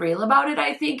made a reel about it,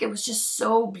 I think. It was just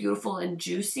so beautiful and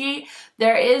juicy.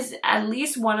 There is at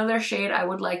least one other shade I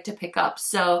would like to pick up,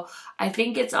 so I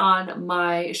think it's on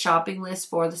my shopping list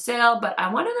for the sale, but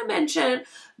I wanted to mention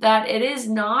that it is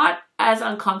not as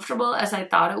uncomfortable as I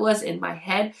thought it was in my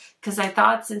head, because I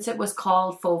thought since it was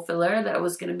called faux filler that it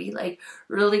was going to be like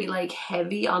really like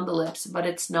heavy on the lips, but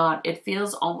it's not. It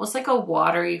feels almost like a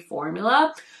watery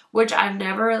formula, which I've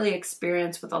never really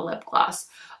experienced with a lip gloss.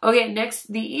 Okay,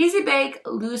 next, the Easy Bake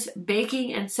Loose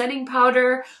Baking and Setting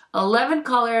Powder, 11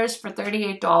 colors for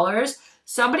 $38.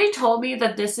 Somebody told me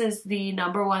that this is the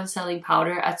 #1 selling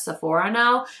powder at Sephora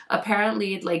now.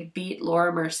 Apparently it like beat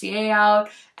Laura Mercier out,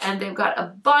 and they've got a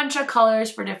bunch of colors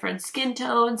for different skin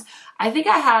tones. I think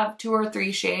I have 2 or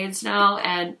 3 shades now,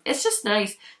 and it's just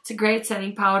nice. It's a great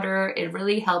setting powder. It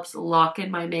really helps lock in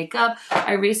my makeup.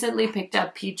 I recently picked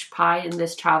up Peach Pie in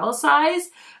this travel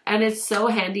size, and it's so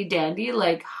handy dandy,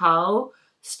 like how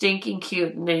stinking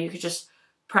cute. And then you could just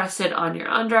press it on your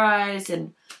under eyes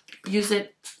and use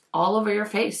it all over your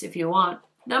face if you want.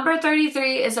 Number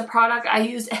 33 is a product I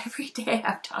use every day.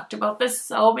 I've talked about this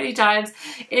so many times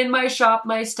in my Shop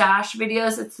My Stash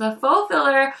videos. It's the Faux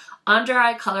Filler Under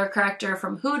Eye Color Corrector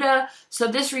from Huda. So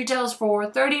this retails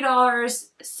for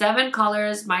 $30, 7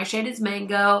 colors. My shade is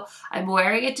Mango. I'm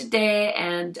wearing it today,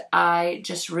 and I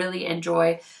just really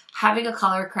enjoy having a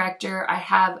color corrector. I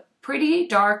have pretty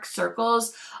dark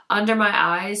circles under my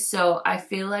eyes, so I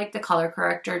feel like the color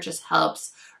corrector just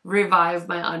helps revive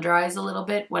my under eyes a little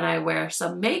bit when I wear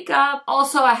some makeup.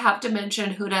 Also, I have to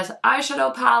mention Huda's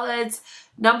eyeshadow palettes.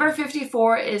 Number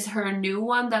 54 is her new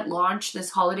one that launched this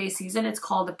holiday season. It's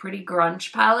called the Pretty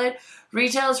Grunge palette.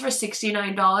 Retails for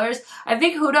 $69. I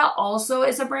think Huda also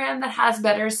is a brand that has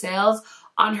better sales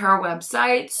on her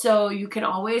website, so you can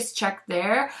always check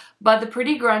there. But the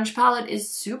Pretty Grunge palette is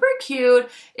super cute.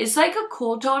 It's like a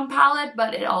cool tone palette,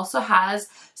 but it also has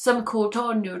some cool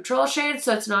tone neutral shades,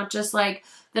 so it's not just like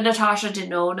the Natasha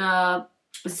Denona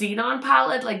Xenon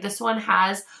palette. Like, this one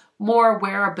has more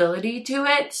wearability to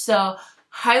it, so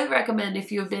highly recommend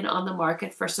if you've been on the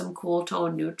market for some cool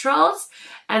tone neutrals.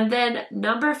 And then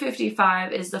number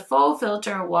 55 is the Faux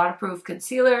Filter Waterproof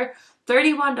Concealer.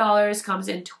 $31, comes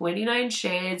in 29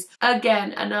 shades.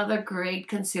 Again, another great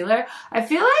concealer. I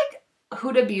feel like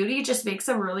Huda Beauty just makes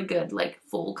some really good like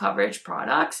full coverage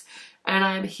products, and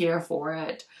I'm here for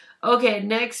it. Okay,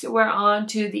 next we're on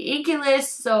to the Inky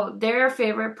List. So their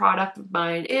favorite product of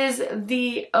mine is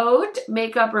the Oat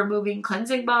Makeup Removing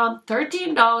Cleansing Balm,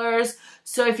 $13.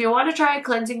 So if you want to try a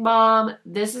cleansing balm,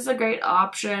 this is a great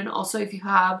option. Also, if you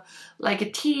have like a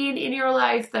teen in your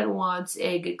life that wants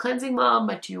a good cleansing balm,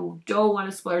 but you don't want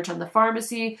to splurge on the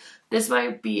pharmacy, this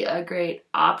might be a great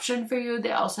option for you.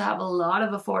 They also have a lot of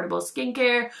affordable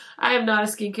skincare. I am not a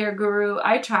skincare guru.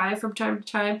 I try from time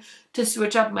to time to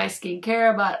switch up my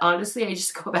skincare, but honestly, I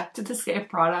just go back to the same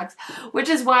products, which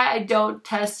is why I don't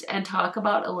test and talk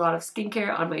about a lot of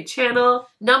skincare on my channel.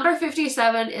 Number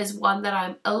 57 is one that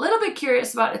I'm a little bit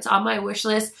curious about. It's on my wish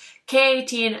list.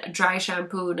 K18 dry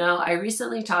shampoo. Now, I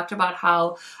recently talked about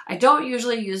how I don't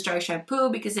usually use dry shampoo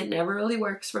because it never really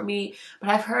works for me, but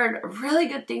I've heard really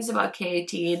good things about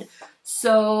K18,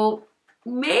 so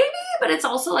maybe, but it's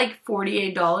also like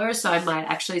 $48, so I might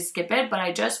actually skip it, but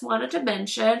I just wanted to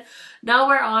mention. Now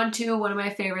we're on to one of my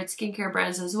favorite skincare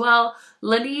brands as well,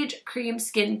 Laneige Cream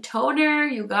Skin Toner.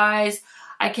 You guys,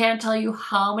 I can't tell you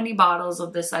how many bottles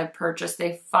of this I've purchased.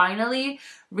 They finally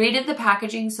redid the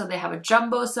packaging, so they have a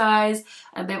jumbo size,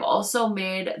 and they've also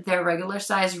made their regular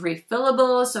size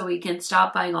refillable, so we can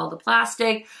stop buying all the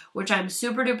plastic, which I'm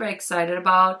super duper excited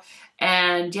about.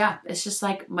 And yeah, it's just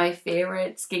like my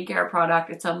favorite skincare product.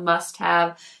 It's a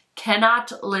must-have.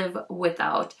 Cannot live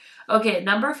without. Okay,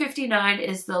 number 59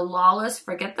 is the Lawless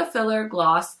Forget the Filler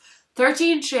Gloss.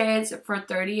 13 shades for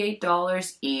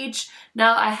 $38 each.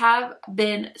 Now, I have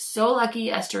been so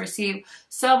lucky as to receive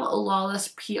some Lawless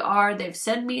PR. They've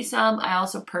sent me some. I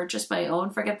also purchased my own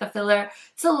Forget the Filler.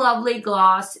 It's a lovely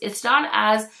gloss. It's not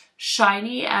as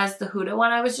shiny as the Huda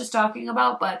one I was just talking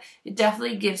about, but it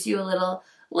definitely gives you a little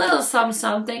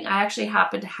something. I actually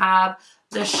happen to have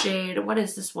the shade, what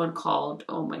is this one called?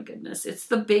 Oh my goodness. It's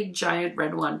the big giant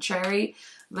red one, Cherry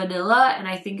Vanilla, and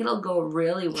I think it'll go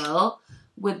really well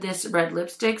with this red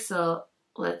lipstick. So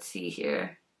let's see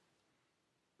here.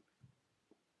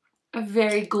 A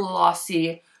very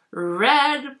glossy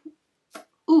red.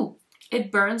 Ooh,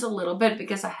 it burns a little bit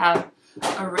because I have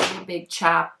a really big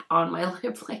chap on my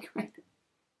lip like right now.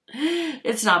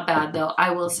 It's not bad though.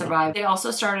 I will survive. They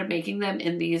also started making them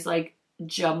in these like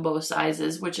jumbo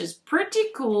sizes, which is pretty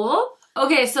cool.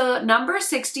 Okay, so number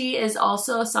 60 is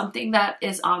also something that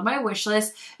is on my wish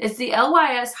list. It's the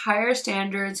LYS Higher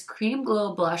Standards Cream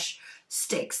Glow Blush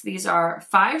Sticks. These are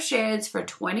 5 shades for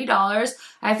 $20.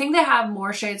 I think they have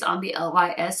more shades on the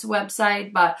LYS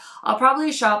website, but I'll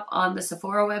probably shop on the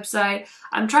Sephora website.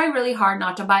 I'm trying really hard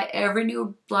not to buy every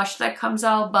new blush that comes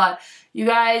out, but you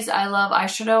guys, I love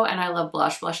eyeshadow and I love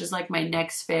blush. Blush is like my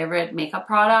next favorite makeup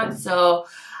product, so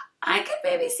I could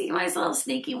maybe see myself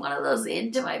sneaking one of those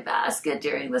into my basket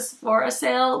during the Sephora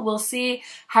sale. We'll see.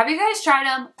 Have you guys tried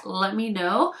them? Let me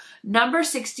know. Number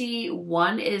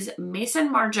 61 is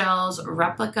Maison Margiela's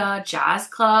Replica Jazz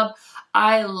Club.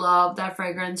 I love that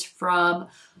fragrance from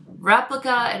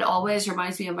Replica. It always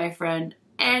reminds me of my friend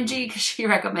Angie because she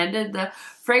recommended the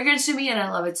fragrance to me and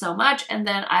I love it so much. And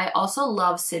then I also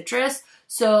love citrus.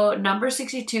 So number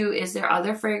 62 is their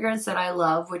other fragrance that I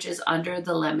love, which is Under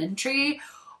the Lemon Tree.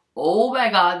 Oh my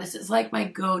god, this is like my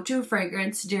go-to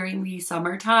fragrance during the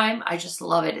summertime. I just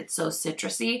love it. It's so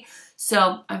citrusy.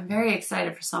 So I'm very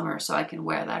excited for summer so I can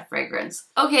wear that fragrance.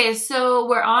 Okay, so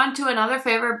we're on to another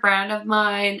favorite brand of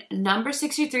mine. Number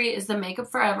 63 is the Makeup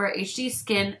Forever HD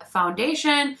Skin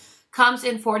Foundation. Comes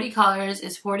in 40 colors,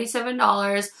 is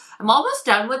 $47. I'm almost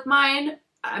done with mine.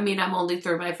 I mean, I'm only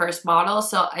through my first bottle,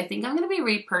 so I think I'm going to be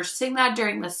repurchasing that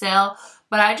during the sale.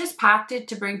 But I just packed it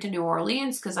to bring to New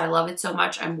Orleans because I love it so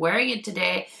much. I'm wearing it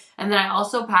today. And then I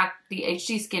also packed the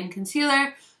HD Skin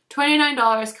Concealer,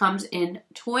 $29, comes in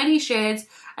 20 shades.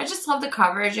 I just love the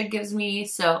coverage it gives me,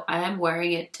 so I am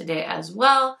wearing it today as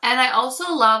well. And I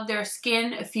also love their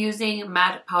Skin Fusing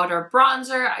Matte Powder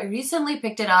Bronzer. I recently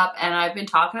picked it up and I've been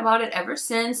talking about it ever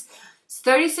since. It's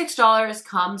 $36,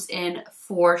 comes in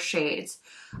 4 shades.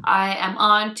 I am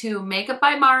on to Makeup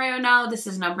by Mario now. This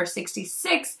is number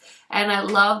 66, and I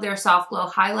love their Soft Glow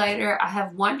highlighter. I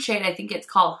have one shade, I think it's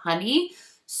called Honey.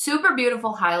 Super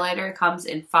beautiful highlighter, comes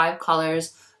in 5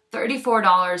 colors.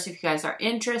 $34 if you guys are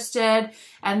interested.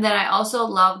 And then I also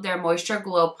love their Moisture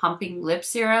Glow Pumping Lip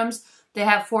Serums. They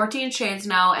have 14 shades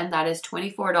now, and that is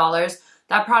 $24.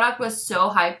 That product was so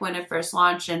hyped when it first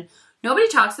launched, and nobody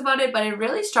talks about it, but it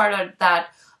really started that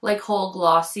like whole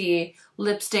glossy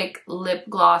lipstick, lip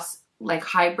gloss, like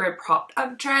hybrid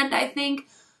product trend, I think,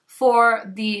 for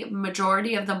the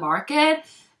majority of the market.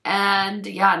 And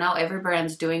yeah, now every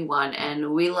brand's doing one,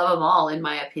 and we love them all, in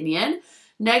my opinion.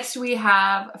 Next we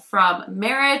have from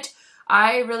Merit.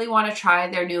 I really want to try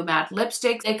their new matte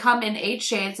lipsticks. They come in 8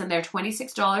 shades and they're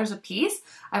 $26 a piece.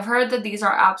 I've heard that these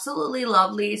are absolutely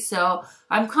lovely, so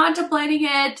I'm contemplating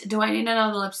it. Do I need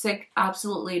another lipstick?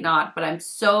 Absolutely not, but I'm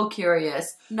so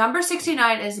curious. Number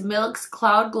 69 is Milk's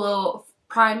Cloud Glow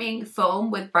Priming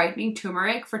Foam with Brightening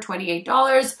Turmeric for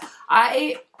 $28.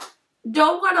 I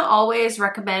don't want to always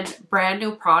recommend brand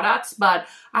new products, but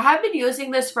I have been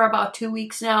using this for about 2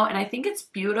 weeks now, and I think it's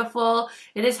beautiful.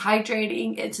 It is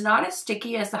hydrating. It's not as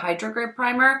sticky as the Hydro Grip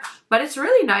Primer, but it's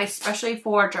really nice, especially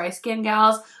for dry skin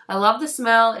gals. I love the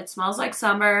smell. It smells like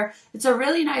summer. It's a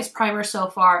really nice primer so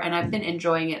far, and I've been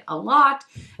enjoying it a lot.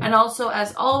 And also,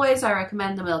 as always, I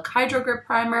recommend the Milk Hydro Grip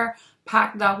Primer.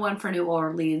 Pack that one for New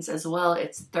Orleans as well.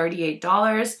 It's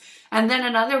 $38. And then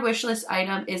another wishlist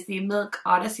item is the Milk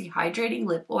Odyssey Hydrating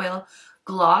Lip Oil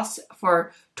Gloss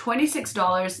for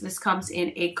 $26. This comes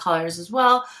in 8 colors as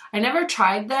well. I never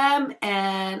tried them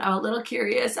and I'm a little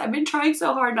curious. I've been trying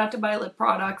so hard not to buy lip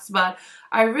products, but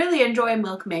I really enjoy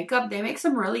Milk makeup. They make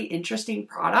some really interesting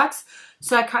products,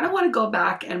 so I kind of want to go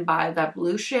back and buy that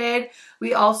blue shade.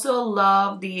 We also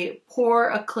love the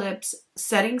Pore Eclipse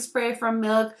setting spray from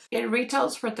Milk. It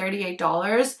retails for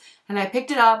 $38, and I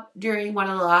picked it up during one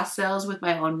of the last sales with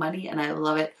my own money, and I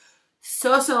love it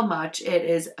so much. It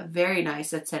is very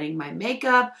nice at setting my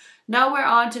makeup. Now we're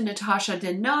on to Natasha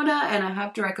Denona, and I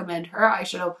have to recommend her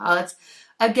eyeshadow palettes.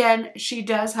 Again, she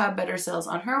does have better sales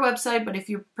on her website, but if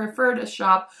you prefer to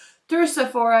shop through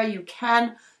Sephora, you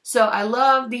can. So I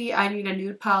love the I Need a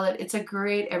Nude palette. It's a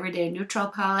great everyday neutral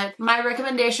palette. My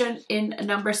recommendation in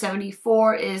number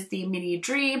 74 is the Mini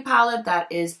Dream palette.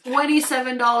 That is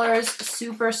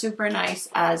 $27. Super nice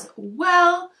as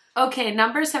well. Okay,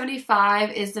 number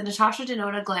 75 is the Natasha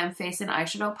Denona Glam Face and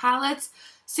Eyeshadow Palettes.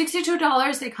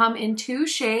 $62. They come in 2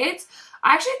 shades.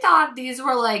 I actually thought these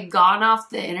were like gone off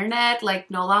the internet, like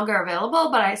no longer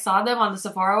available, but I saw them on the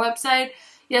Sephora website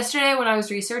yesterday when I was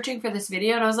researching for this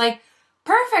video, and I was like,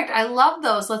 perfect, I love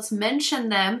those. Let's mention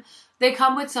them. They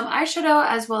come with some eyeshadow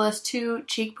as well as 2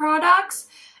 cheek products,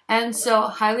 and so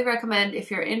highly recommend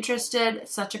if you're interested.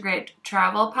 Such a great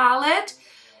travel palette.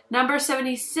 Number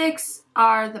 76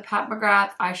 are the Pat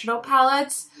McGrath eyeshadow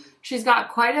palettes. She's got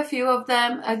quite a few of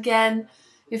them. Again,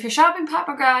 if you're shopping Pat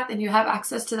McGrath and you have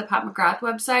access to the Pat McGrath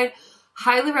website,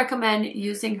 highly recommend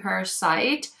using her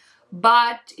site.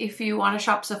 But if you want to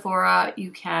shop Sephora,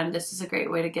 you can. This is a great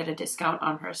way to get a discount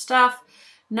on her stuff.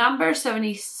 Number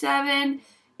 77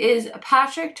 is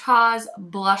Patrick Ta's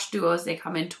Blush Duos. They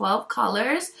come in 12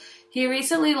 colors. He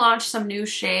recently launched some new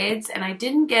shades, and I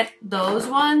didn't get those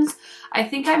ones. I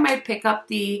think I might pick up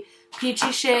the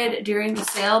peachy shade during the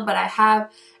sale, but I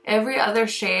have every other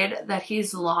shade that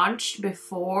he's launched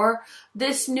before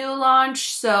this new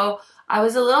launch. So I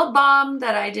was a little bummed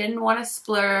that I didn't want to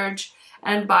splurge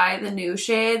and buy the new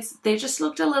shades. They just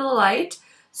looked a little light.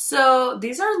 So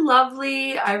these are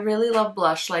lovely. I really love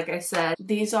blush, like I said.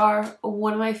 These are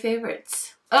one of my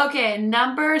favorites. Okay,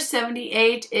 number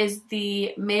 78 is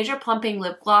the Major Plumping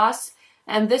Lip Gloss,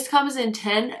 and this comes in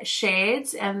 10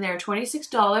 shades, and they're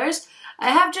 $26. I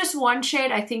have just one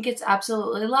shade. I think it's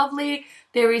absolutely lovely.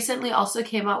 They recently also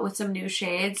came out with some new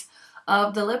shades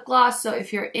of the lip gloss, so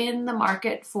if you're in the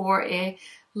market for a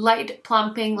light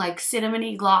plumping, like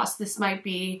cinnamony gloss, this might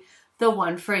be the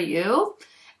one for you.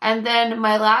 And then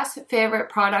my last favorite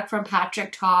product from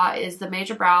Patrick Ta is the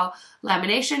Major Brow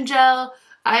Lamination Gel.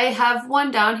 I have one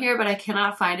down here, but I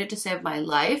cannot find it to save my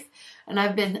life, and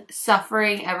I've been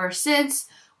suffering ever since,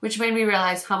 which made me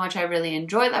realize how much I really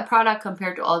enjoy that product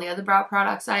compared to all the other brow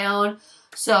products I own.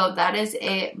 So that is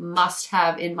a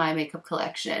must-have in my makeup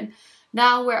collection.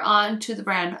 Now we're on to the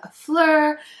brand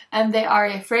Fleur, and they are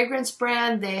a fragrance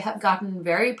brand. They have gotten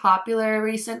very popular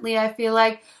recently, I feel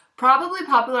like. probably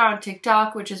popular on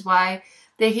TikTok, which is why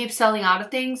they keep selling out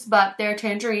of things, but their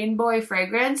Tangerine Boy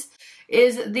fragrance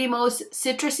is the most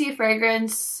citrusy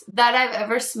fragrance that I've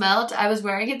ever smelled. I was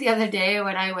wearing it the other day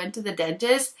when I went to the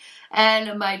dentist,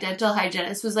 and my dental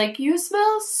hygienist was like, "You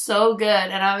smell so good."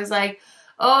 And I was like,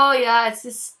 "Oh yeah, it's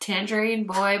this Tangerine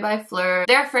Boy by Fleur."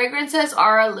 Their fragrances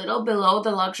are a little below the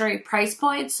luxury price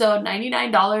point, so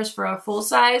 $99 for a full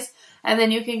size, and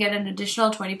then you can get an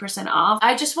additional 20% off.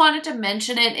 I just wanted to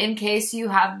mention it in case you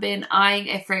have been eyeing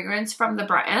a fragrance from the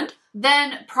brand.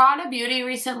 Then Prada Beauty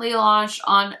recently launched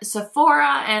on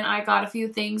Sephora, and I got a few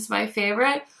things. My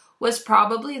favorite was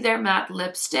probably their matte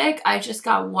lipstick. I just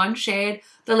got one shade.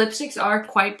 The lipsticks are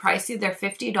quite pricey. They're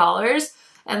 $50.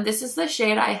 And this is the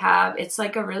shade I have. It's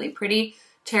like a really pretty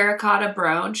terracotta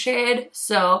brown shade.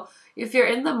 So if you're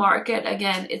in the market,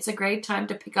 again, it's a great time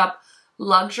to pick up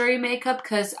luxury makeup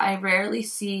because I rarely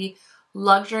see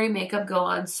luxury makeup go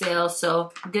on sale.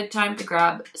 So good time to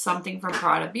grab something from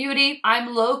Prada Beauty.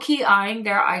 I'm low-key eyeing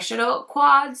their eyeshadow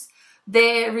quads.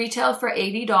 They retail for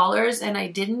 $80 and I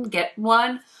didn't get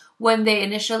one when they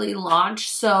initially launched.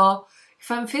 So if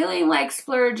I'm feeling like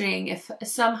splurging, if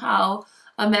somehow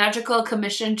a magical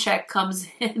commission check comes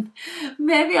in,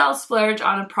 maybe I'll splurge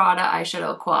on a Prada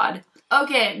eyeshadow quad.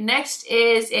 Okay, next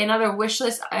is another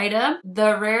wishlist item,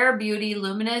 the Rare Beauty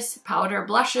Luminous Powder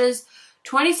Blushes,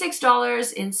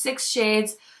 $26 in 6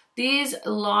 shades. These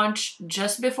launched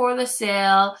just before the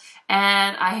sale,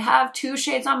 and I have 2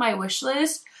 shades on my wish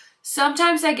list.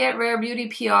 Sometimes I get Rare Beauty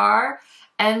PR,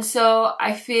 and so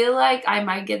I feel like I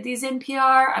might get these in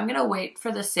PR. I'm gonna wait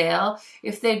for the sale.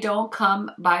 If they don't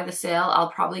come by the sale, I'll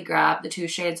probably grab the 2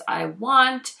 shades I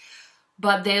want,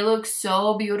 but they look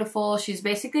so beautiful. She's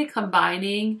basically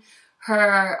combining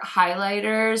her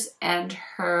highlighters and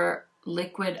her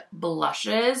liquid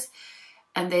blushes,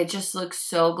 and they just look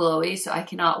so glowy, so I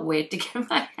cannot wait to get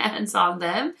my hands on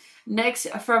them. Next,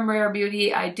 from Rare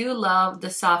Beauty, I do love the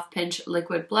Soft Pinch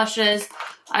liquid blushes.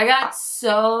 I got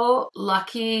so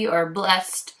lucky or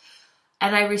blessed,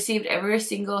 and I received every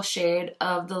single shade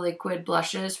of the liquid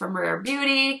blushes from Rare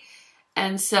Beauty,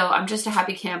 and so I'm just a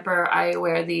happy camper. I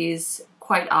wear these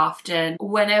quite often.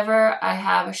 Whenever I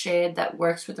have a shade that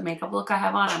works with the makeup look I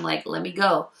have on, I'm like, let me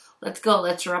go. Let's go.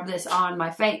 Let's rub this on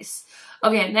my face.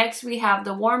 Okay, next we have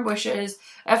the Warm Wishes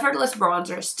Effortless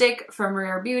Bronzer Stick from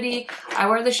Rare Beauty. I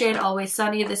wear the shade Always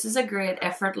Sunny. This is a great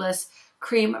effortless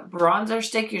cream bronzer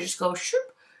stick. You just go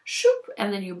shoop, shoop,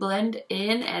 and then you blend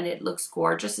in and it looks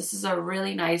gorgeous. This is a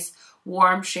really nice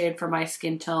warm shade for my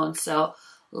skin tone, so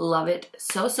love it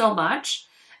so, so much.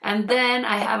 And then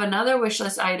I have another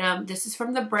wishlist item. This is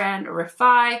from the brand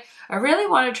Refi. I really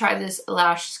want to try this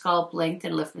Lash Sculpt Length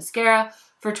and Lift Mascara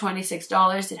for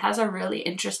 $26. It has a really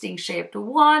interesting shaped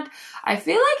wand. I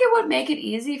feel like it would make it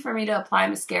easy for me to apply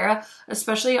mascara,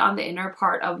 especially on the inner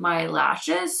part of my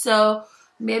lashes. So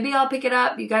maybe I'll pick it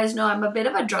up. You guys know I'm a bit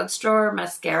of a drugstore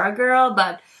mascara girl,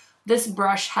 but this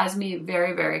brush has me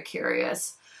very, very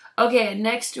curious. Okay,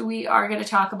 next we are going to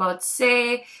talk about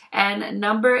Saie, and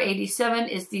number 87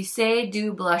 is the Saie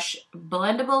Dew Blush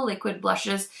Blendable Liquid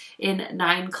Blushes in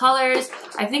 9 colors.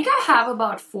 I think I have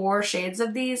about 4 shades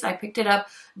of these. I picked it up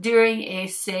during a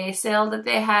Saie sale that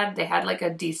they had. They had like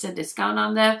a decent discount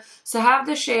on them. So I have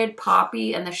the shade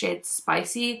Poppy and the shade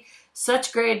Spicy.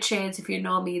 Such great shades. If you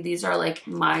know me, these are like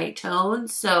my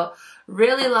tones. So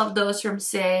really love those from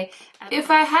Saie.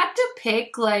 If I had to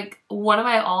pick like one of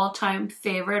my all-time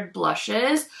favorite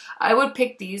blushes, I would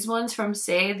pick these ones from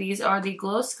Saie. These are the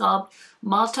Glow Sculpt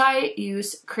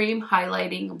Multi-Use Cream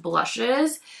Highlighting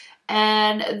Blushes.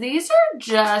 And these are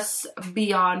just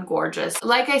beyond gorgeous.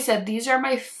 Like I said, these are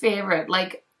my favorite,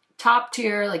 like top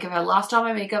tier. Like if I lost all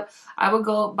my makeup, I would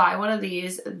go buy one of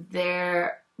these.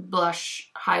 They're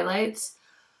blush highlights.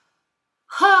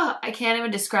 I can't even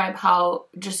describe how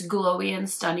just glowy and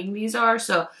stunning these are.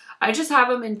 So I just have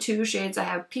them in 2 shades. I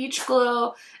have Peach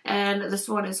Glow, and this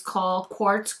one is called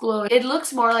Quartz Glow. It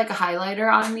looks more like a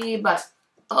highlighter on me, but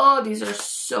oh, these are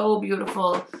so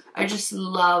beautiful. I just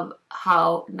love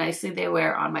how nicely they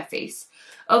wear on my face.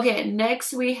 Okay,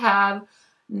 next we have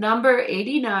number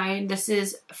 89. This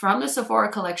is from the Sephora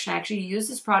collection. I actually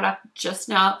used this product just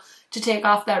now to take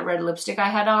off that red lipstick I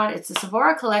had on. It's the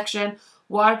Sephora collection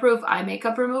waterproof eye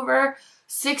makeup remover,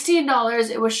 $16.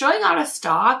 It was showing out of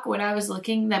stock when I was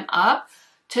looking them up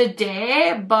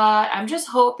today, but I'm just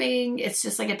hoping it's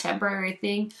just like a temporary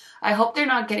thing. I hope they're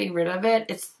not getting rid of it.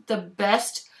 It's the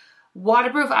best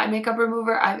waterproof eye makeup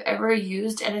remover I've ever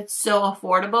used, and it's so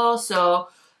affordable. So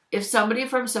if somebody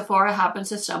from Sephora happens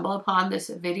to stumble upon this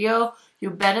video, you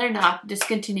better not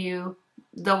discontinue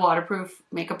the waterproof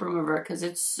makeup remover because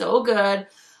it's so good.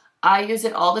 I use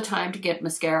it all the time to get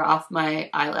mascara off my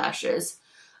eyelashes.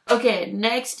 Okay,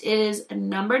 next is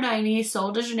number 90,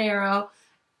 Sol de Janeiro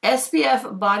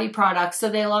SPF body products. So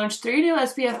they launched 3 new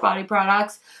SPF body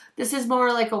products. This is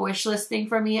more like a wish list thing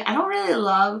for me. I don't really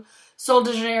love Sol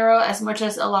de Janeiro as much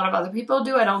as a lot of other people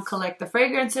do. I don't collect the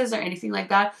fragrances or anything like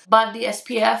that. But the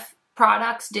SPF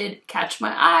products did catch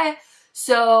my eye.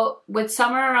 So with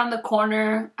summer around the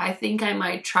corner, I think I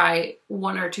might try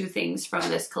 1 or 2 things from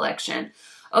this collection.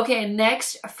 Okay,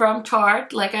 next from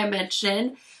Tarte, like I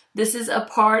mentioned, this is a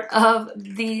part of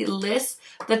the list.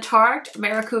 The Tarte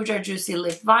Maracuja Juicy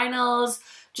Lip Vinyls,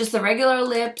 just the regular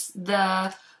lips,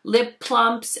 the lip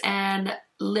plumps and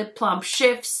lip plump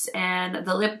shifts, and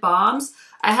the lip balms.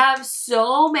 I have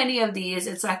so many of these.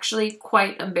 It's actually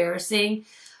quite embarrassing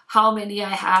how many I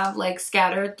have like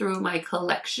scattered through my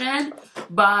collection,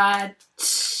 but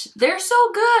they're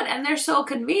so good and they're so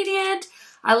convenient.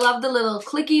 I love the little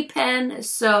clicky pen.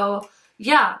 So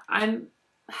yeah, I'm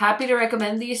happy to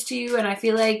recommend these to you, and I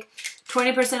feel like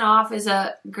 20% off is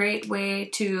a great way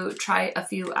to try a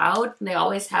few out. They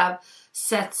always have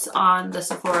sets on the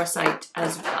Sephora site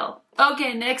as well.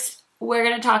 Okay, next we're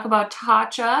going to talk about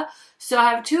Tatcha. So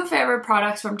I have 2 favorite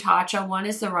products from Tatcha. One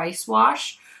is the Rice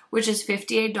Wash, which is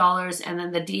 $58, and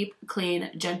then the Deep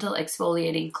Clean Gentle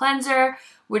Exfoliating Cleanser,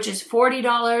 which is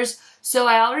 $40. So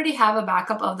I already have a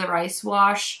backup of the Rice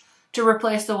Wash to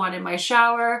replace the one in my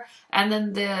shower, and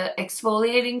then the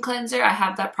exfoliating cleanser, I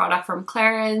have that product from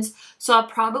Clarins, so I'll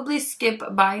probably skip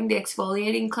buying the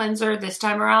exfoliating cleanser this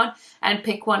time around and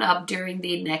pick one up during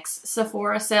the next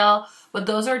Sephora sale. But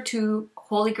those are 2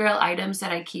 holy grail items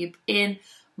that I keep in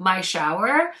my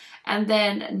shower. And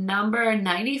then number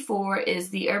 94 is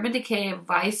the Urban Decay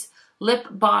Vice Lip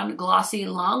Bond Glossy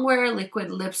Longwear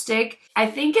Liquid Lipstick. I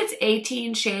think it's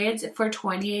 18 shades for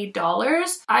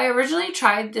 $28. I originally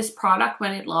tried this product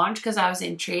when it launched because I was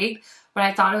intrigued, but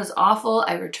I thought it was awful.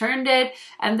 I returned it,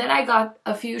 and then I got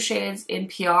a few shades in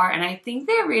PR, and I think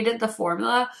they redid the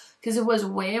formula because it was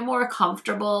way more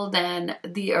comfortable than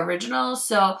the original.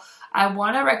 So I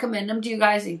want to recommend them to you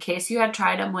guys in case you had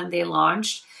tried them when they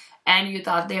launched and you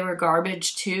thought they were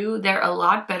garbage too. They're a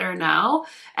lot better now.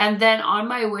 And then on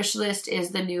my wish list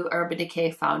is the new Urban Decay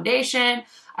foundation.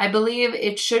 I believe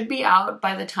it should be out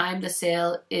by the time the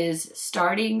sale is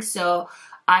starting, so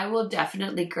I will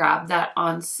definitely grab that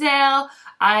on sale.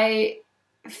 I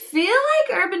feel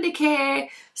like Urban Decay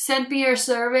sent me your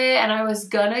survey and I was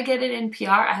gonna get it in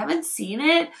PR. I haven't seen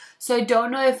it, so I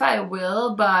don't know if I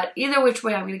will, but either which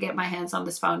way I'm gonna get my hands on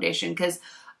this foundation because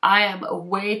I am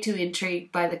way too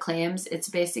intrigued by the claims. It's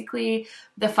basically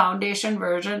the foundation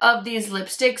version of these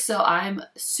lipsticks, so I'm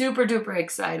super duper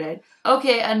excited.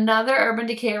 Okay, another Urban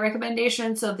Decay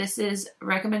recommendation. So this is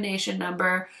recommendation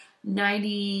number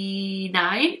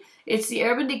 99. It's the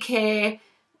Urban Decay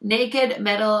Naked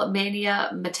Metal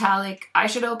Mania Metallic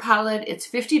Eyeshadow Palette. It's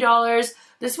 $50.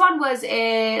 This one was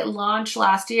a launch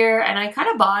last year, and I kind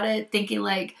of bought it thinking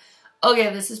like,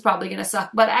 okay, this is probably going to suck,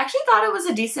 but I actually thought it was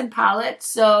a decent palette.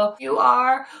 So if you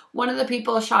are one of the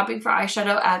people shopping for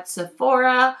eyeshadow at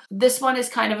Sephora, this one is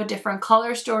kind of a different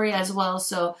color story as well,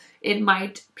 so it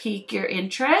might pique your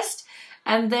interest.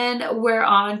 And then we're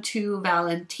on to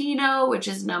Valentino, which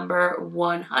is number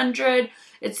 100.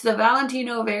 It's the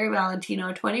Valentino Very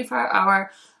Valentino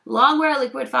 24-hour longwear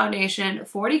liquid foundation,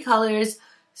 40 colors,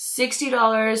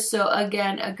 $60. So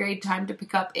again, a great time to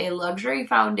pick up a luxury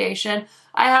foundation.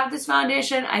 I have this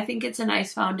foundation. I think it's a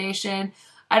nice foundation.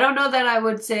 I don't know that I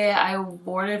would say I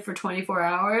wore it for 24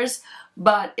 hours,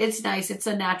 but it's nice. It's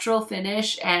a natural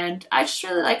finish, and I just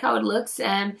really like how it looks,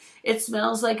 and it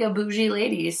smells like a bougie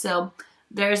lady. So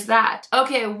there's that.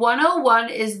 Okay, 101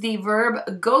 is the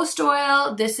Verb Ghost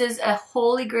Oil. This is a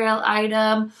holy grail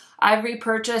item. I've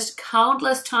repurchased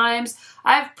countless times.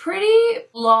 I have pretty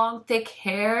long, thick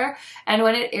hair, and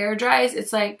when it air dries,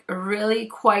 it's like really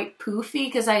quite poofy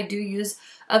because I do use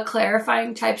a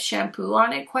clarifying type shampoo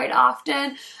on it quite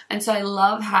often, and so I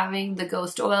love having the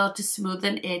Ghost Oil to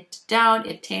smoothen it down.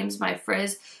 It tames my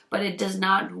frizz, but it does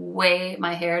not weigh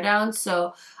my hair down,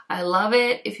 so I love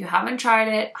it. If you haven't tried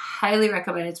it, highly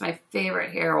recommend it. It's my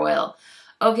favorite hair oil.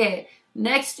 Okay,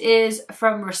 next is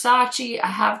from Versace. I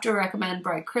have to recommend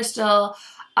Bright Crystal.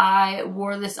 I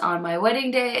wore this on my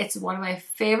wedding day. It's one of my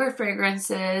favorite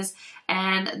fragrances,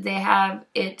 and they have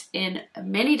it in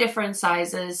many different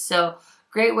sizes, so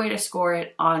great way to score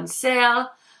it on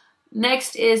sale.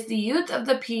 Next is the Youth of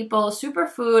the People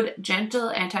Superfood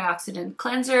Gentle Antioxidant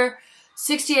Cleanser.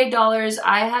 $68.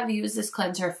 I have used this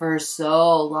cleanser for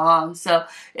so long, so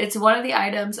it's one of the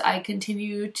items I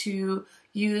continue to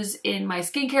use in my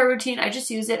skincare routine. I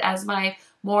just use it as my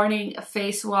morning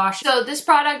face wash. So this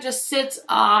product just sits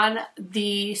on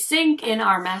the sink in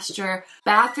our master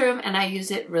bathroom, and I use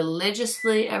it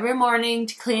religiously every morning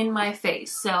to clean my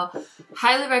face. So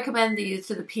highly recommend the Youth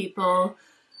to the People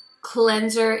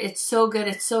cleanser. It's so good.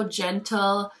 It's so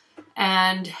gentle,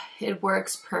 and it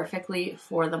works perfectly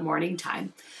for the morning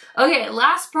time. Okay,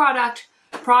 last product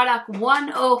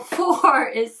 104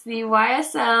 is the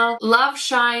YSL Love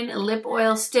Shine Lip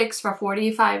Oil Sticks for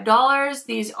 $45.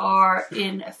 These are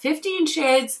in 15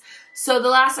 shades. So the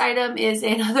last item is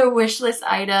another wish list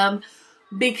item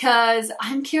because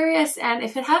I'm curious, and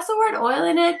if it has the word oil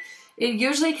in it, it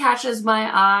usually catches my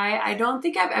eye. I don't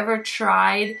think I've ever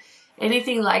tried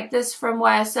anything like this from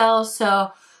YSL,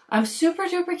 so I'm super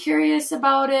duper curious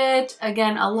about it.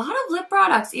 Again, a lot of lip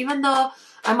products, even though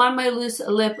I'm on my loose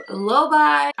lip low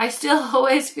buy, I still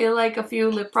always feel like a few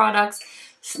lip products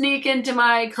sneak into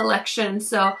my collection.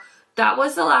 So that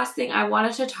was the last thing I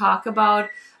wanted to talk about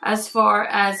as far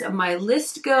as my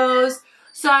list goes.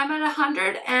 So I'm at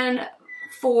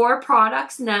 104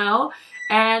 products now,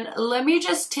 and let me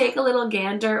just take a little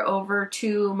gander over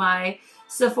to my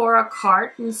Sephora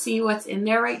cart and see what's in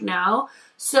there right now.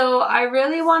 So I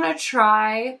really want to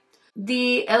try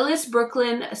the Ellis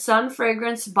Brooklyn Sun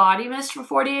Fragrance Body Mist for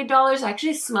 $48. I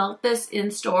actually smelled this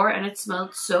in store and it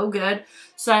smelled so good.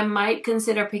 So I might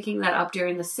consider picking that up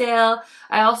during the sale.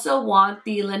 I also want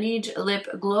the Laneige Lip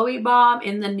Glowy Balm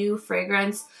in the new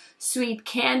fragrance Sweet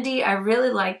Candy. I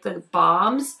really like the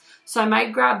balms, so I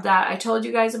might grab that. I told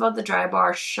you guys about the Dry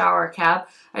Bar Shower Cap.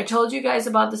 I told you guys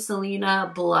about the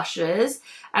Selena blushes.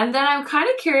 And then I'm kind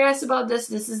of curious about this.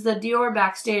 This is the Dior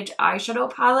Backstage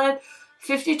Eyeshadow Palette.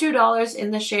 $52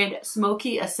 in the shade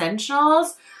Smoky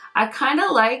Essentials. I kind of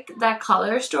like that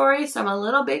color story, so I'm a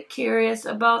little bit curious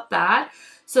about that.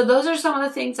 So those are some of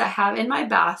the things I have in my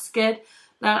basket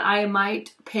that I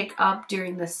might pick up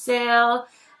during the sale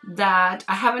that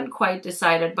I haven't quite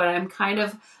decided, but I'm kind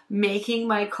of making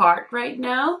my cart right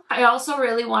now. I also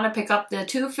really want to pick up the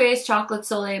Too Faced Chocolate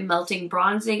Soleil Melting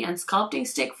Bronzing and Sculpting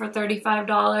Stick for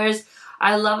 $35.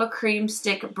 I love a cream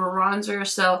stick bronzer,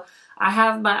 so I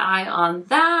have my eye on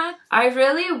that. I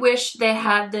really wish they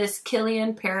had this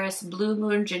Kilian Paris Blue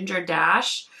Moon Ginger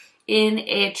Dash in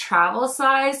a travel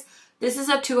size. This is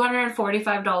a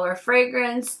 $245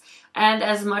 fragrance, and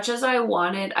as much as I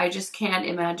want it, I just can't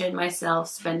imagine myself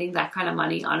spending that kind of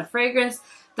money on a fragrance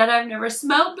that I've never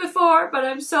smelled before, but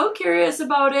I'm so curious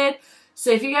about it. So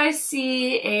if you guys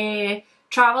see a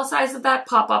travel size of that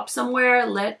pop up somewhere,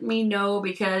 let me know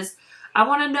because I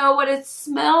want to know what it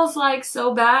smells like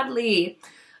so badly.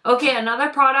 Okay, another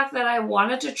product that I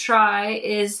wanted to try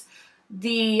is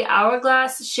the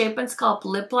Hourglass Shape and Sculpt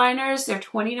lip liners. They're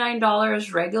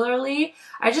 $29 regularly.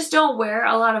 I just don't wear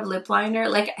a lot of lip liner.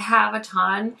 Like, I have a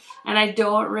ton, and I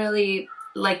don't really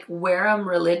like wear them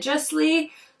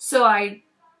religiously. So I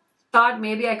thought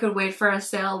maybe I could wait for a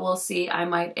sale. We'll see. I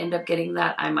might end up getting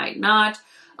that. I might not.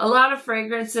 A lot of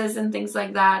fragrances and things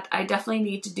like that. I definitely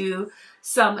need to do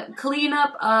some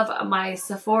cleanup of my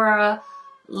Sephora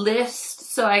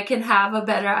list so I can have a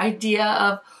better idea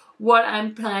of what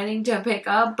I'm planning to pick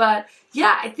up. But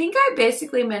yeah, I think I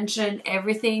basically mentioned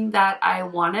everything that I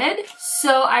wanted.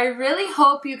 So I really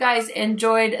hope you guys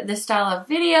enjoyed this style of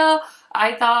video.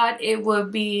 I thought it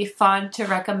would be fun to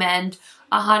recommend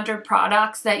 100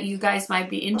 products that you guys might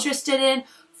be interested in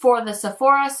for the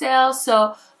Sephora sale.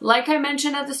 So like I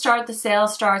mentioned at the start, the sale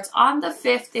starts on the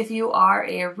 5th if you are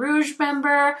a Rouge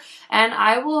member, and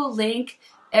I will link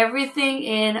everything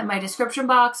in my description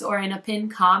box or in a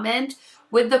pinned comment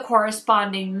with the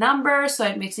corresponding number, so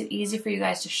it makes it easy for you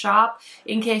guys to shop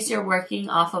in case you're working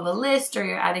off of a list or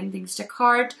you're adding things to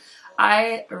cart.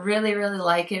 I really, really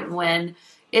like it when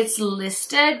it's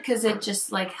listed because it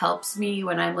just like helps me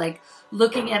when I'm like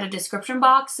looking at a description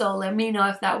box. So let me know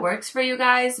if that works for you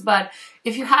guys. But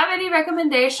if you have any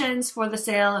recommendations for the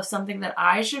sale of something that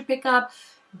I should pick up,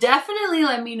 definitely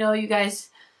let me know. You guys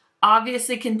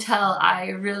obviously can tell I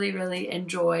really, really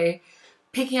enjoy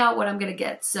picking out what I'm gonna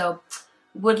get. So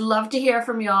would love to hear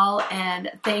from y'all,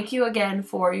 and thank you again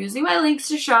for using my links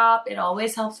to shop. It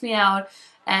always helps me out,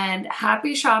 and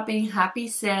happy shopping, happy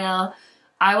sale.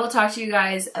 I will talk to you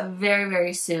guys very,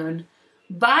 very soon.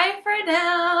 Bye for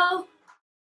now.